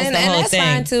out. That's the whole thing.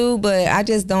 And that's fine too, but I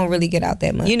just don't really get out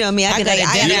that much. You know me. I gotta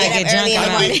get early in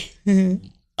the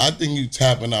morning. I think you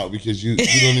tapping out because you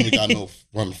don't even got no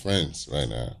fun friends right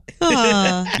now.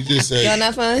 You just said y'all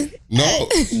not fun? No.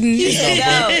 She's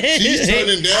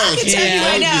turning down. I can tell you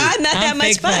right now, I'm not that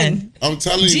much fun. I'm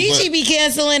telling you. Gigi be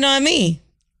canceling on me.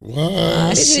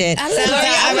 What? Shit. I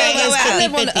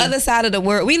live on the other side of the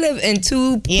world. We live in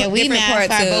two different parts.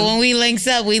 But when we links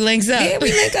up, we links up. Yeah,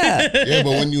 we link up. Yeah,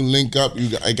 but when you link up,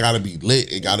 it gotta be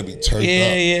lit. It gotta be turned up.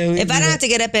 Yeah. If I don't have to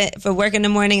get up for work in the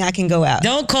morning, I can go out.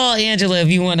 Don't call Angela if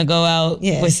you want to go out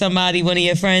with somebody, one of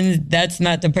your friends. That's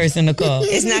not the person to call.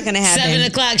 It's not gonna happen. 7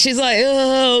 o'clock, she's like,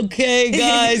 oh, okay,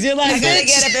 guys. You're like, I gotta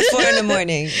get up at 4 in the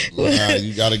morning. Nah,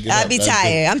 you gotta get up. I'll be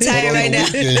tired. I'm tired right now.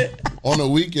 On the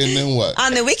weekend, then what?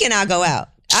 On the weekend, I'll go out.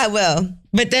 I will.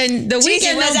 But then the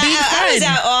weekend will be fun. I was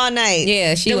out all night.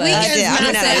 Yeah, she was.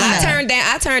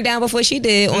 I turned down before she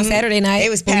did on Saturday night.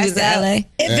 It was past LA.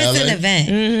 If it's an event.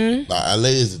 Mm-hmm. Nah, LA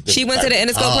is a different. She went to the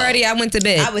Interscope party. I went to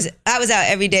bed. I was out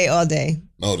every day, all day.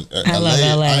 No, I love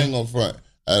LA. I ain't gonna front.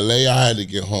 LA, I had to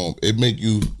get home. It make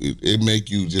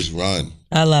you just run.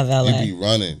 I love LA.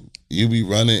 You be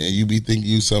running and you be thinking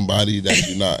you somebody that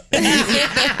you're not.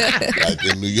 Like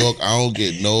in New York, I don't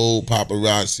get no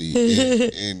paparazzi.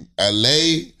 In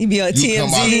LA, you be on TMZ.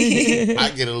 Come out, I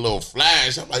get a little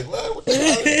flash. I'm like, what the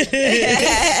hell?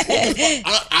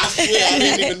 I swear I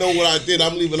didn't even know what I did.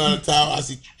 I'm leaving out of town. I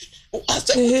said, what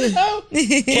the hell?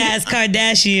 Cass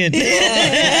Kardashian.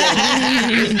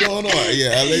 What's going on?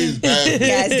 Yeah, LA is bad for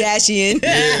you. Kardashian.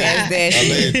 Yeah,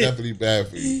 LA is definitely bad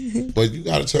for you. But you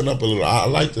got to turn up a little. I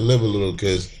like to live a little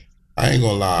because I ain't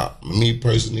going to lie. Me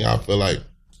personally, I feel like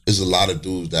there's a lot of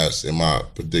dudes that's in my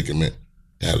predicament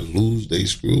that lose their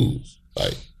screws.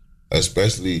 Like,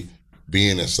 especially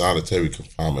being in solitary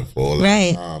confinement for all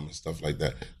that time and stuff like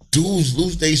that. Dudes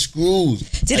lose their screws.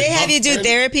 Did they have you do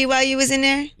therapy while you was in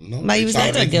there? No, while you was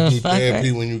there? They do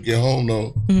therapy when you get home,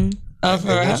 though. Mm-hmm. Oh, for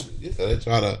real? Yeah, they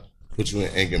try to put you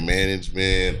in anger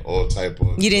management, all type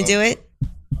of. You didn't do it?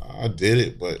 I did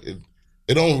it, but it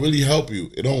don't really help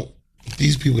you. It don't.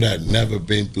 These people that never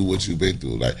been through what you've been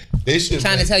through, like they should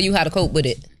to tell you how to cope with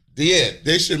it. Yeah,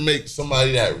 they should make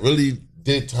somebody that really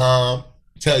did time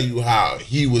tell you how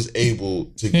he was able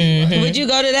to get. Right. Would you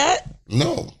go to that?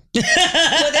 No. Well,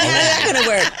 then how's that gonna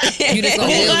work? You just gonna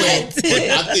deal with it. But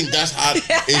I think that's how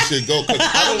it should go.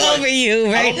 I'm over you,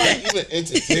 right? I don't like even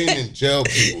entertaining jail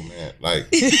people, man. Like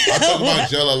I talk about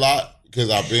jail a lot because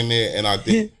I've been there, and I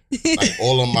think like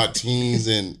all of my teens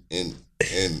and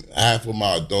half of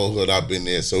my adulthood I've been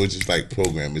there. So it's just like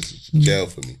program. It's just jail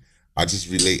for me. I just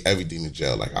relate everything to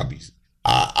jail. Like I'll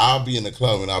be in the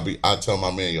club and I'll tell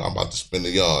my man, yo, I'm about to spin the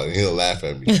yard, and he'll laugh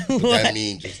at me. But that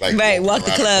means just like walk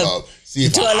the club. See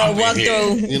if do a little walk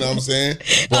through. You know what I'm saying?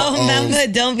 But, remember,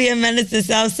 don't be a menace to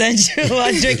South Central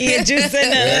while drinking your juice in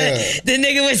the hood. The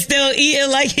nigga was still eating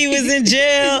like he was in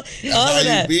jail. That's all how of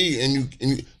that. You be, and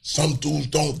you some dudes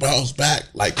don't bounce back.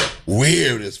 Like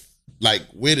weird as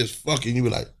fuck, and you be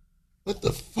like, what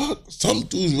the fuck? Some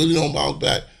dudes really don't bounce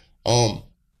back.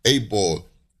 8Ball,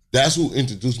 that's who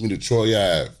introduced me to Troy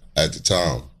Ave at the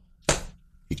time.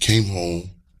 He came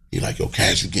home. He like, yo,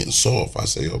 Cash, you getting soft. I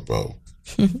say, yo, bro,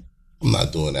 I'm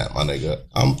not doing that, my nigga.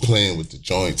 I'm playing with the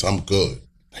joints. I'm good.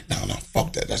 Like, nah,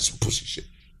 fuck that. That's some pussy shit.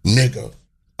 Nigga,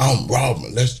 I'm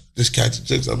robbing. Let's just catch the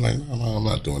chicks. I'm like, no, I'm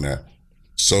not doing that.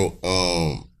 So,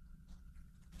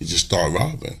 he just start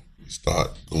robbing. He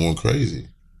start going crazy.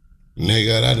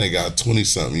 Nigga, that nigga got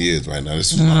 20-something years right now.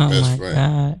 This is my best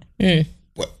friend. God.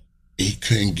 But he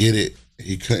couldn't get it.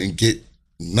 He couldn't get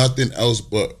nothing else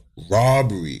but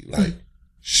robbery, like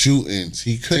shootings.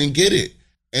 He couldn't get it.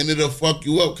 And it'll fuck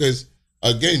you up because,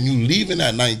 again, you leaving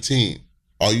at 19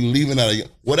 or you leaving at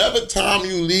whatever time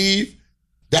you leave,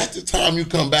 that's the time you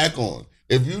come back on.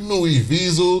 If you knew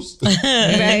Weasels and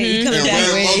Red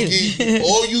Monkey,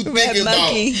 all you thinking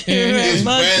about is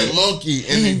Red Monkey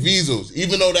and the Weasels.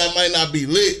 Even though that might not be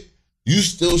lit, you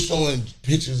still showing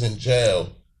pictures in jail.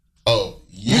 Oh,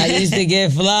 yeah. I used to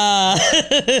get fly. I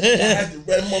had the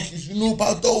Red Monkeys. You knew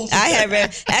about those? I had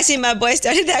red. Actually, my boy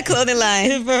started that clothing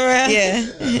line. For real? Yeah.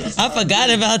 I forgot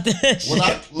about that.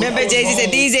 Remember Jay-Z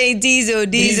said, these ain't Diesel,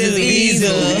 these is Weasel.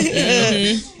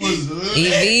 Weasel.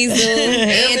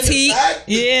 Antique.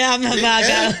 Yeah, I remember I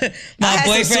got my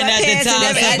boyfriend at the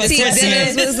time. Antique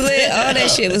dinners was lit. All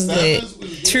that shit was lit.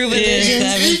 True Religion.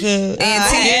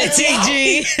 Antique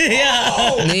G.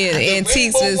 Yeah, the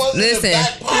Antiques was, listen,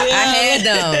 I had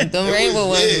them. The rainbow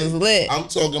ones was lit. I'm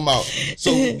talking about,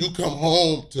 so you come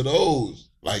home to those,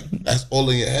 like, that's all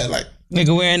in your head, like.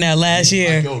 Nigga wearing that last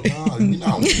year. Like, yo, nah, you're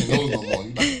not wearing those no more.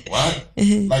 You like, what?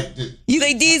 Like, you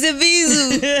like these are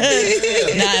Weasel.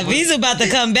 Nah, Weasel about to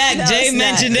come back. No, Jay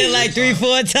mentioned it like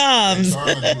 3-4 times.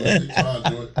 They trying to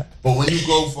do it. But when you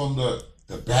go from the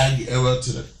baggy era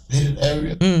to the fitted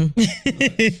area,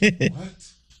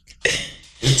 what?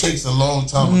 It takes a long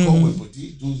time to go with, but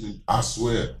these dudes, I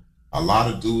swear, a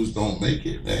lot of dudes don't make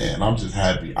it, man. I'm just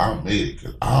happy I made it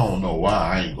because I don't know why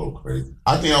I ain't go crazy.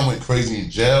 I think I went crazy in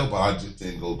jail, but I just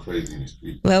didn't go crazy in the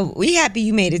street. Well, we happy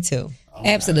you made it too.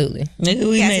 Absolutely.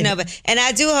 Casanova. And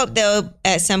I do hope though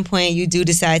at some point you do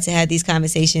decide to have these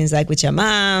conversations like with your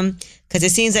mom, because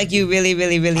it seems like you really,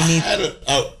 really, really need. I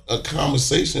had a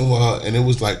conversation with her and it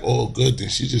was like all good. Then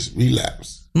she just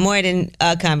relapsed. More than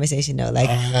a conversation though. Like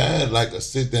I had like a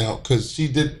sit down because she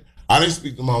did. I didn't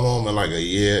speak to my mom in like a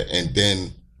year, and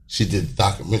then she did the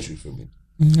documentary for me.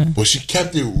 Mm-hmm. But she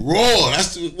kept it raw.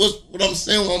 That's what I'm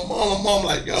saying with my mom. My mom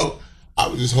like, yo, I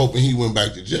was just hoping he went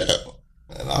back to jail.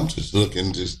 And I'm just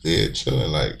looking, just there,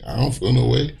 chilling, like, I don't feel no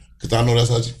way. Because I know that's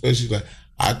how she feels. She's like,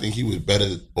 I think he was better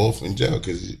off in jail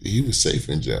because he was safe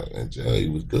in jail. In jail, he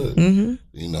was good. Mm-hmm.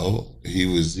 You know, he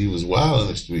was wild in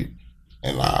the street.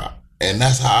 And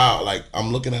that's how, like,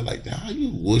 I'm looking at, like, how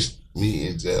you wish me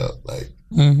in jail? Like,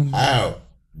 how?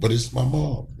 But it's my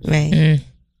mom. Right. Mm-hmm.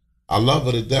 I love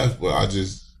her to death, but I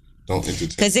just don't entertain.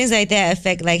 Because things like that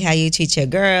affect like how you treat your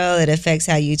girl. It affects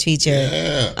how you treat your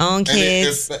own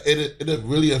kids. And it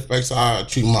really affects how I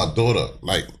treat my daughter.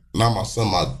 Like, not my son,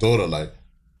 my daughter. Like,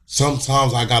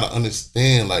 sometimes I gotta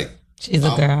understand. Like, she's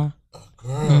a girl. A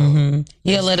girl. Mm-hmm.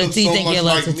 You're a little. Do you think you're a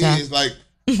little too tough? It's like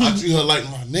I treat her like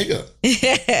my nigga.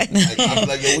 Like, I be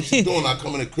like, yo, what you doing? I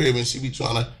come in the crib and she be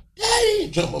trying to. Daddy,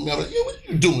 jump on me. I'm like, yo, what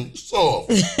you doing? You soft.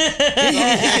 You know what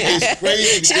I'm saying? It's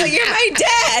crazy. Chill, you're my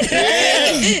dad.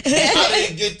 Yeah.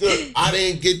 I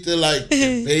didn't get the like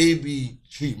the baby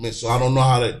treatment, so I don't know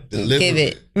how to deliver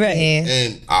it. Right.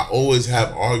 And I always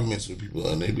have arguments with people,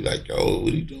 and they be like, yo,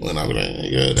 what are you doing? I be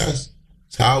like, yeah, that's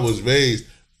how I was raised.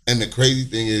 And the crazy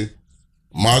thing is,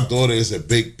 my daughter is a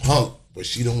big punk, but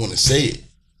she don't want to say it.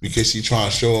 Because she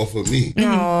trying to show off for me.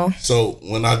 Aww. So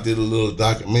when I did a little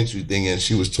documentary thing and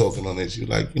she was talking on it, she was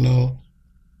like, you know,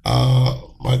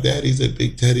 my daddy's a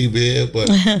big teddy bear, but,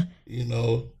 you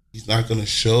know, he's not going to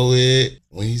show it.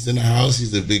 When he's in the house,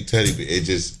 he's a big teddy bear. It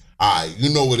just,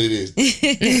 you know what it is.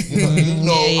 You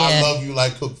know I love you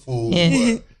like cook food,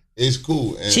 but it's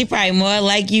cool. And she probably more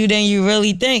like you than you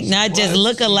really think. Not just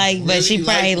look alike, really, but she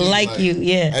probably like you.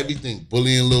 Yeah. Everything.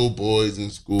 Bullying little boys in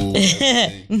school.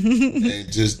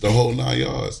 And just the whole 9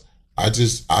 yards. I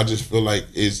just feel like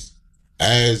it's,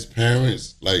 as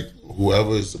parents, like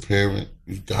whoever is the parent,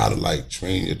 you gotta like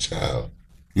train your child.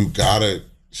 You gotta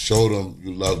show them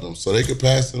you love them so they can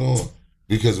pass it on.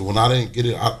 Because when I didn't get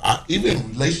it, I even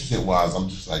relationship wise, I'm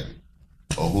just like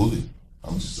a hoolie.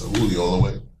 I'm just a hoolie all the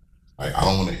way. Like, I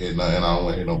don't want to hear nothing. I don't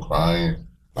want to hear no crying.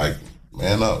 Like,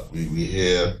 man up. We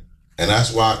here. And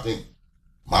that's why I think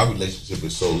my relationship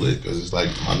is so lit. Because it's like,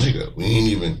 my nigga, we ain't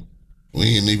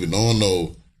even on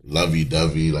no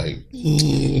lovey-dovey. Like,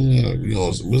 you know,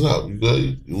 what's up? You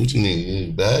good? What you need? You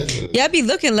need bag? Yeah, I be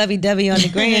looking lovey-dovey on the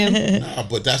gram. Nah,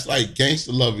 but that's like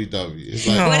gangster lovey-dovey. It's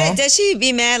like, but does she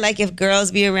be mad like if girls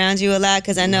be around you a lot?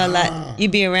 Because I know a lot, you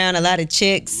be around a lot of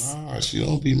chicks. Nah, she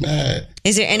don't be mad.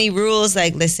 Is there any rules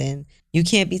like, listen, you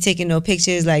can't be taking no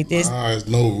pictures like this? Nah, there's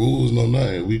no rules, no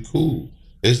nothing. We cool.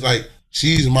 It's like,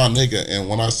 she's my nigga. And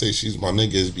when I say she's my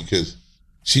nigga, it's because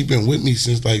she been with me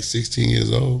since like 16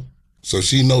 years old. So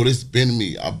she know this been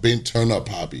me. I've been turn up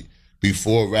hobby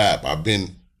before rap. I've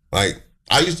been like,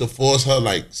 I used to force her,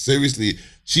 like, seriously.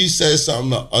 She said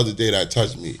something the other day that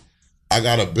touched me. I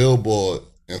got a billboard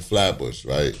in Flatbush,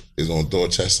 right? It's on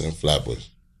Dorchester and Flatbush.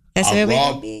 That's where we're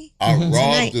gonna be? I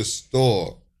robbed the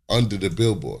store under the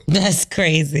billboard. That's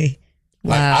crazy.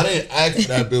 Like, wow. I didn't ask for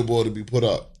that billboard to be put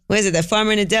up. Was it the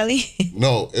Farmer in the Deli?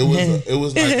 No, it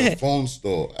was like a phone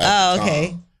store at the time.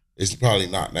 Okay. It's probably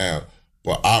not now.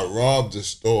 But I robbed the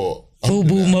store.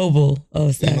 Fubu Mobile.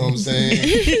 Oh, sorry. You know what I'm saying?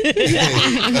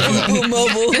 Fubu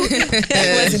Mobile.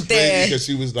 It wasn't there. Because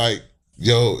she was like,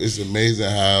 yo, it's amazing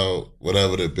how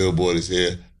whatever the billboard is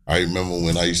here. I remember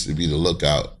when I used to be the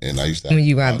lookout and I used to when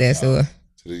you robbed that store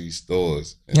to these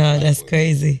stores. No, that's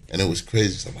crazy. And it was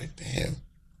crazy. So I'm like, damn, I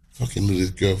fucking knew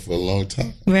this girl for a long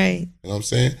time. Right. You know what I'm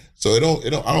saying? So I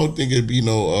don't think it'd be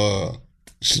no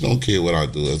she don't care what I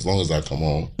do as long as I come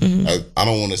home. Mm-hmm. I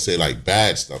don't want to say like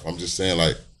bad stuff. I'm just saying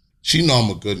like, she know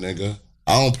I'm a good nigga.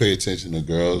 I don't pay attention to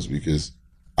girls because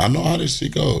I know how this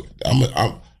shit go.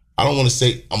 I don't want to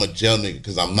say I'm a jail nigga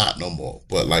because I'm not no more.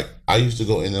 But like, I used to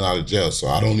go in and out of jail, so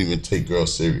I don't even take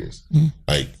girls serious. Mm-hmm.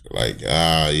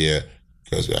 Yeah.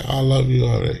 Because like, I love you,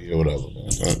 all that, yeah, whatever,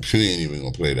 man. She ain't even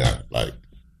gonna play that. Like,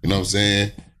 you know what I'm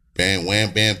saying? Bam,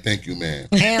 wham, bam, thank you, man.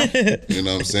 You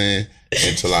know what I'm saying?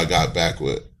 Until I got back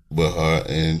with her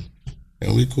and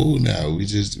we cool now. We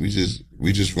just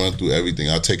run through everything.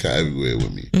 I take her everywhere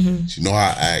with me. Mm-hmm. She know how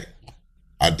I act.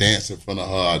 I dance in front of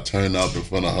her. I turn up in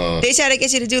front of her. They try to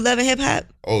get you to do Love and Hip Hop?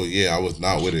 Oh, yeah. I was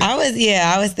not with it. I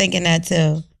was thinking that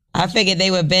too. I figured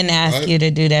they would been ask you to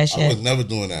do that shit. I was never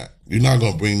doing that. You're not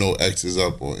going to bring no exes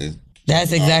up on.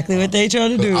 That's exactly what they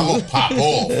trying to do. I'm going to pop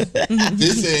off.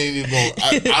 This ain't even going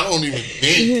I don't even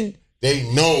think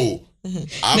they know.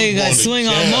 They gonna swing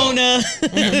on Mona.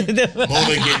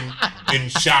 Mona getting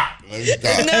shot.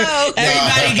 No,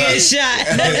 everybody getting shot.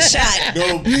 Another shot.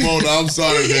 No, Mona, I'm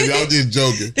sorry, baby. I'm just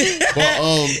joking.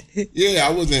 But yeah,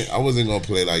 I wasn't gonna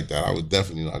play like that. I was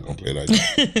definitely not gonna play like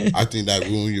that. I think that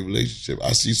ruined your relationship.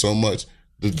 I see so much.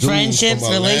 The dude friendships,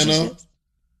 from Atlanta, relationships.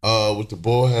 With the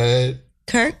bald head.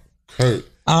 Kurt.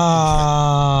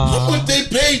 How much they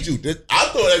paid you? I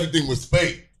thought everything was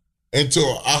fake.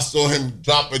 Until I saw him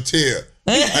drop a tear.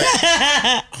 Like,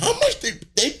 how much they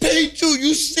paid you?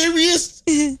 You serious?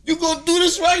 You gonna do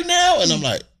this right now? And I'm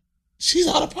like, she's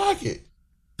out of pocket.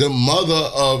 The mother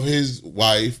of his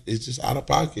wife is just out of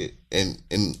pocket. And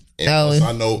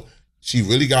I know she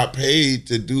really got paid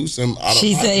to do some out of pocket.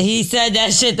 He said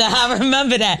that shit. I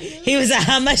remember that. He was like,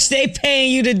 how much they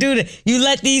paying you to do that? You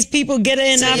let these people get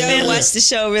in our family? Watch the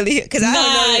show really? Because I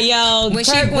don't know. When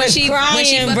she drove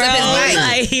over his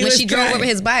bike. She drove over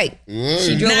his bike.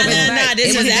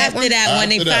 This was after that when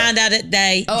they found out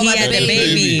that he had the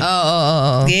baby.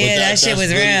 Oh. Yeah, that shit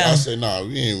was real. I said, nah,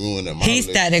 we ain't ruining my He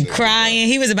started crying.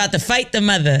 He was about to fight the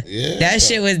mother. Yeah. That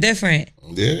shit was different.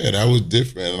 Yeah, that was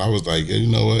different. And I was like, yeah,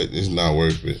 you know what? It's not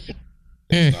worth it.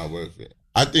 It's not worth it.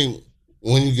 I think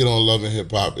when you get on Love and Hip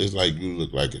Hop, it's like you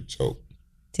look like a joke.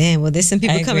 Damn, well, there's some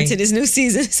people coming to this new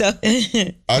season, so.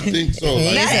 I think so.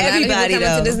 Like, not everybody,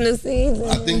 though. To this new season.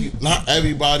 I think not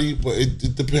everybody, but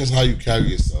it depends how you carry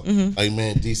yourself. Mm-hmm. Like,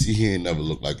 man, DC, he ain't never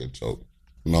looked like a joke.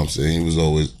 You know what I'm saying? He was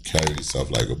always carrying himself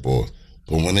like a boss.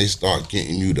 But when they start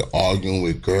getting you to arguing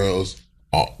with girls,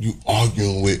 you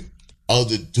arguing with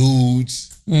other dudes,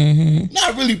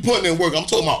 not really putting in work. I'm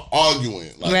talking about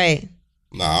arguing. Like, right.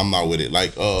 Nah, I'm not with it.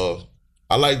 Like,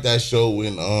 I like that show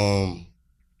when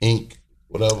Ink,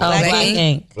 whatever. Black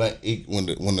Ink. Black Ink.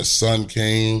 When the sun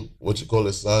came, what you call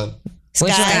it, sun?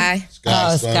 Sky.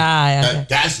 Sky.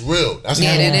 That's real. That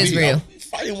is real. I'm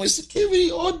fighting with security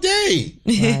all day.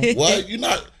 Right. What? You're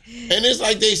not. And it's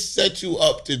like they set you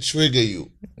up to trigger you.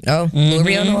 Oh,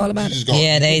 L'Oreal know all about it.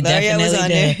 Yeah, they definitely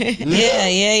did.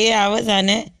 Yeah, I was on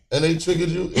it. And they triggered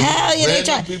you? Hell yeah, they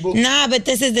tried. People? Nah, but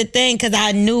this is the thing, because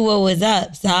I knew what was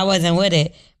up, so I wasn't with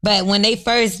it. But when they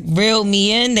first reeled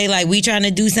me in, they like, we trying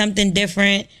to do something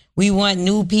different. We want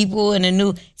new people and a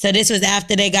new... So this was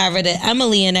after they got rid of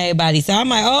Emily and everybody. So I'm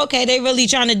like, oh, okay, they really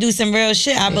trying to do some real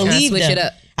shit. I believe them. Switch it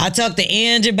up. I talked to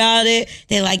Ange about it.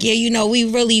 They're like, yeah, you know, we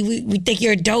think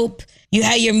you're dope. You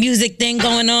had your music thing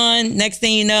going on. Next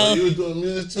thing you know. Oh, you were doing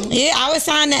music too? Yeah, I was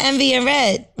signed to Envy and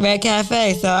Red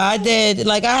Cafe. So I did,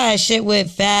 like, I had shit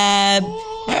with Fab,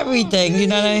 everything. You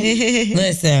know what I mean?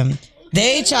 Listen,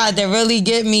 they tried to really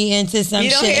get me into some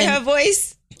shit. You don't hear her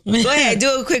voice? Go ahead,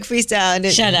 do a quick freestyle.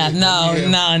 Shut up. No. Let me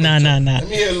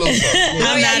hear a little something. You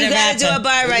gotta do a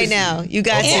bar right now. You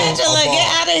got to. Angela, get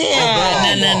out of here.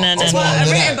 No. A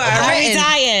written bar. I'm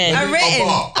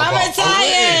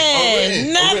retired.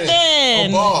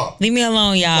 Nothing. Leave me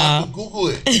alone, y'all. Google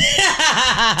it.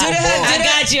 I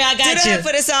got you. Do that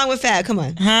for the song with Fab. Come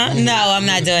on. Huh? No, I'm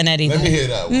not doing that either. Let me hear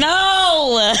that one.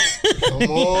 No. Come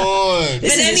on.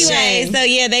 But anyway, so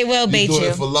yeah, they will bait you. You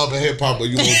doing it for Love and Hip Hop, but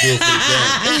you won't do it for the game.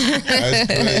 That's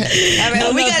crazy. All right,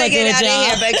 well, we gotta get out of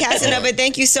here. But Casanova,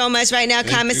 thank you so much. Right now,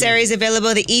 Commissary is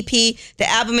available. The EP, the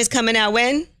album is coming out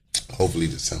when? Hopefully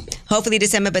December.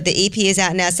 But the EP is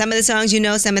out now. Some of the songs, you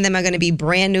know, some of them are going to be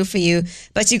brand new for you,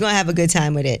 but you're going to have a good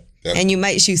time with it. Definitely. And you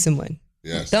might shoot someone.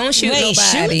 Yes. Don't shoot nobody.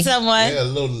 Shoot someone. Yeah, a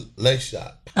little leg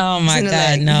shot. Oh my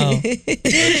God, no. All right,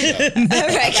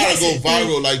 I gotta go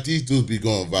viral like these dudes be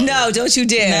going viral. No, don't you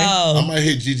dare. No. I might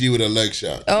hit Gigi with a leg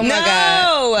shot. Oh my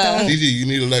God. Gigi, you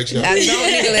need a leg shot? I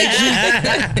don't need a leg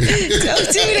shot.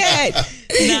 Don't do that.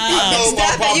 No.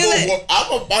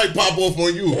 I might pop off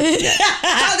on you.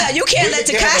 Hold on, you can't let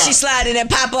Tekashi slide in and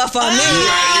pop off on me.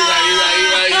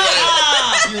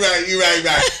 You're right.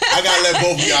 I gotta let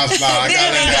both of y'all slide. You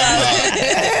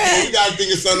guys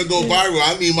think it's something to go viral?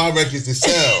 I need my records to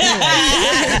sell.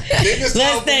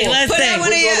 Let's think. Put on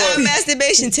one of your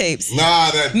masturbation tapes. Nah,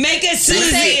 make a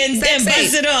Suzy and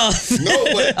bust it off. No,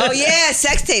 but oh yeah,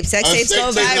 sex tapes. Sex tapes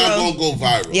go viral. Not gonna go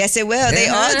viral. Yes, it will. They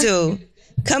all do.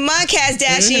 Come on,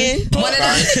 Kardashian. Mm-hmm. One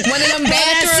of them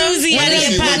bathrooms. Suzy out of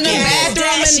your pocket.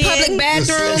 Public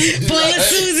bathroom. Pull a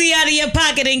Suzy out of your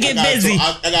pocket and get busy.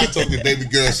 I gotta talk to baby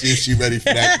girl, see if she ready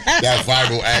for that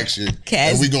viral action.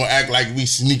 And we gonna act like we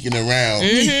sneaking around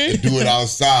and do it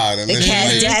outside. And the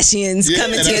Kardashians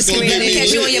coming to your screen and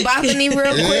catch you on your balcony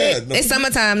real quick. It's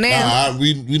summertime now.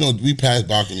 We pass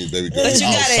balconies, baby girl.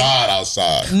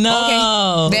 Outside.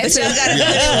 No. Okay. But y'all gotta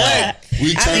put in work.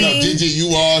 We turn up, Gigi, you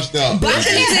washed up.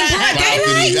 Balconies in broad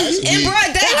daylight. In broad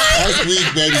daylight. That's weak,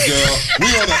 baby girl. We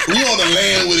on the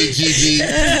land with it, Gigi. You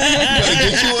better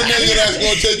get you a nigga that's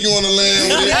gonna take you on the land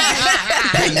with it.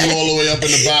 Putting you all the way up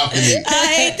in the balcony. I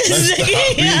hate this nigga.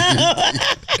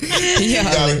 You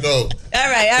gotta go. All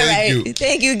right.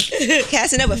 Thank you,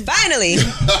 Casanova. Finally.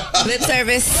 Lip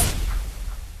service.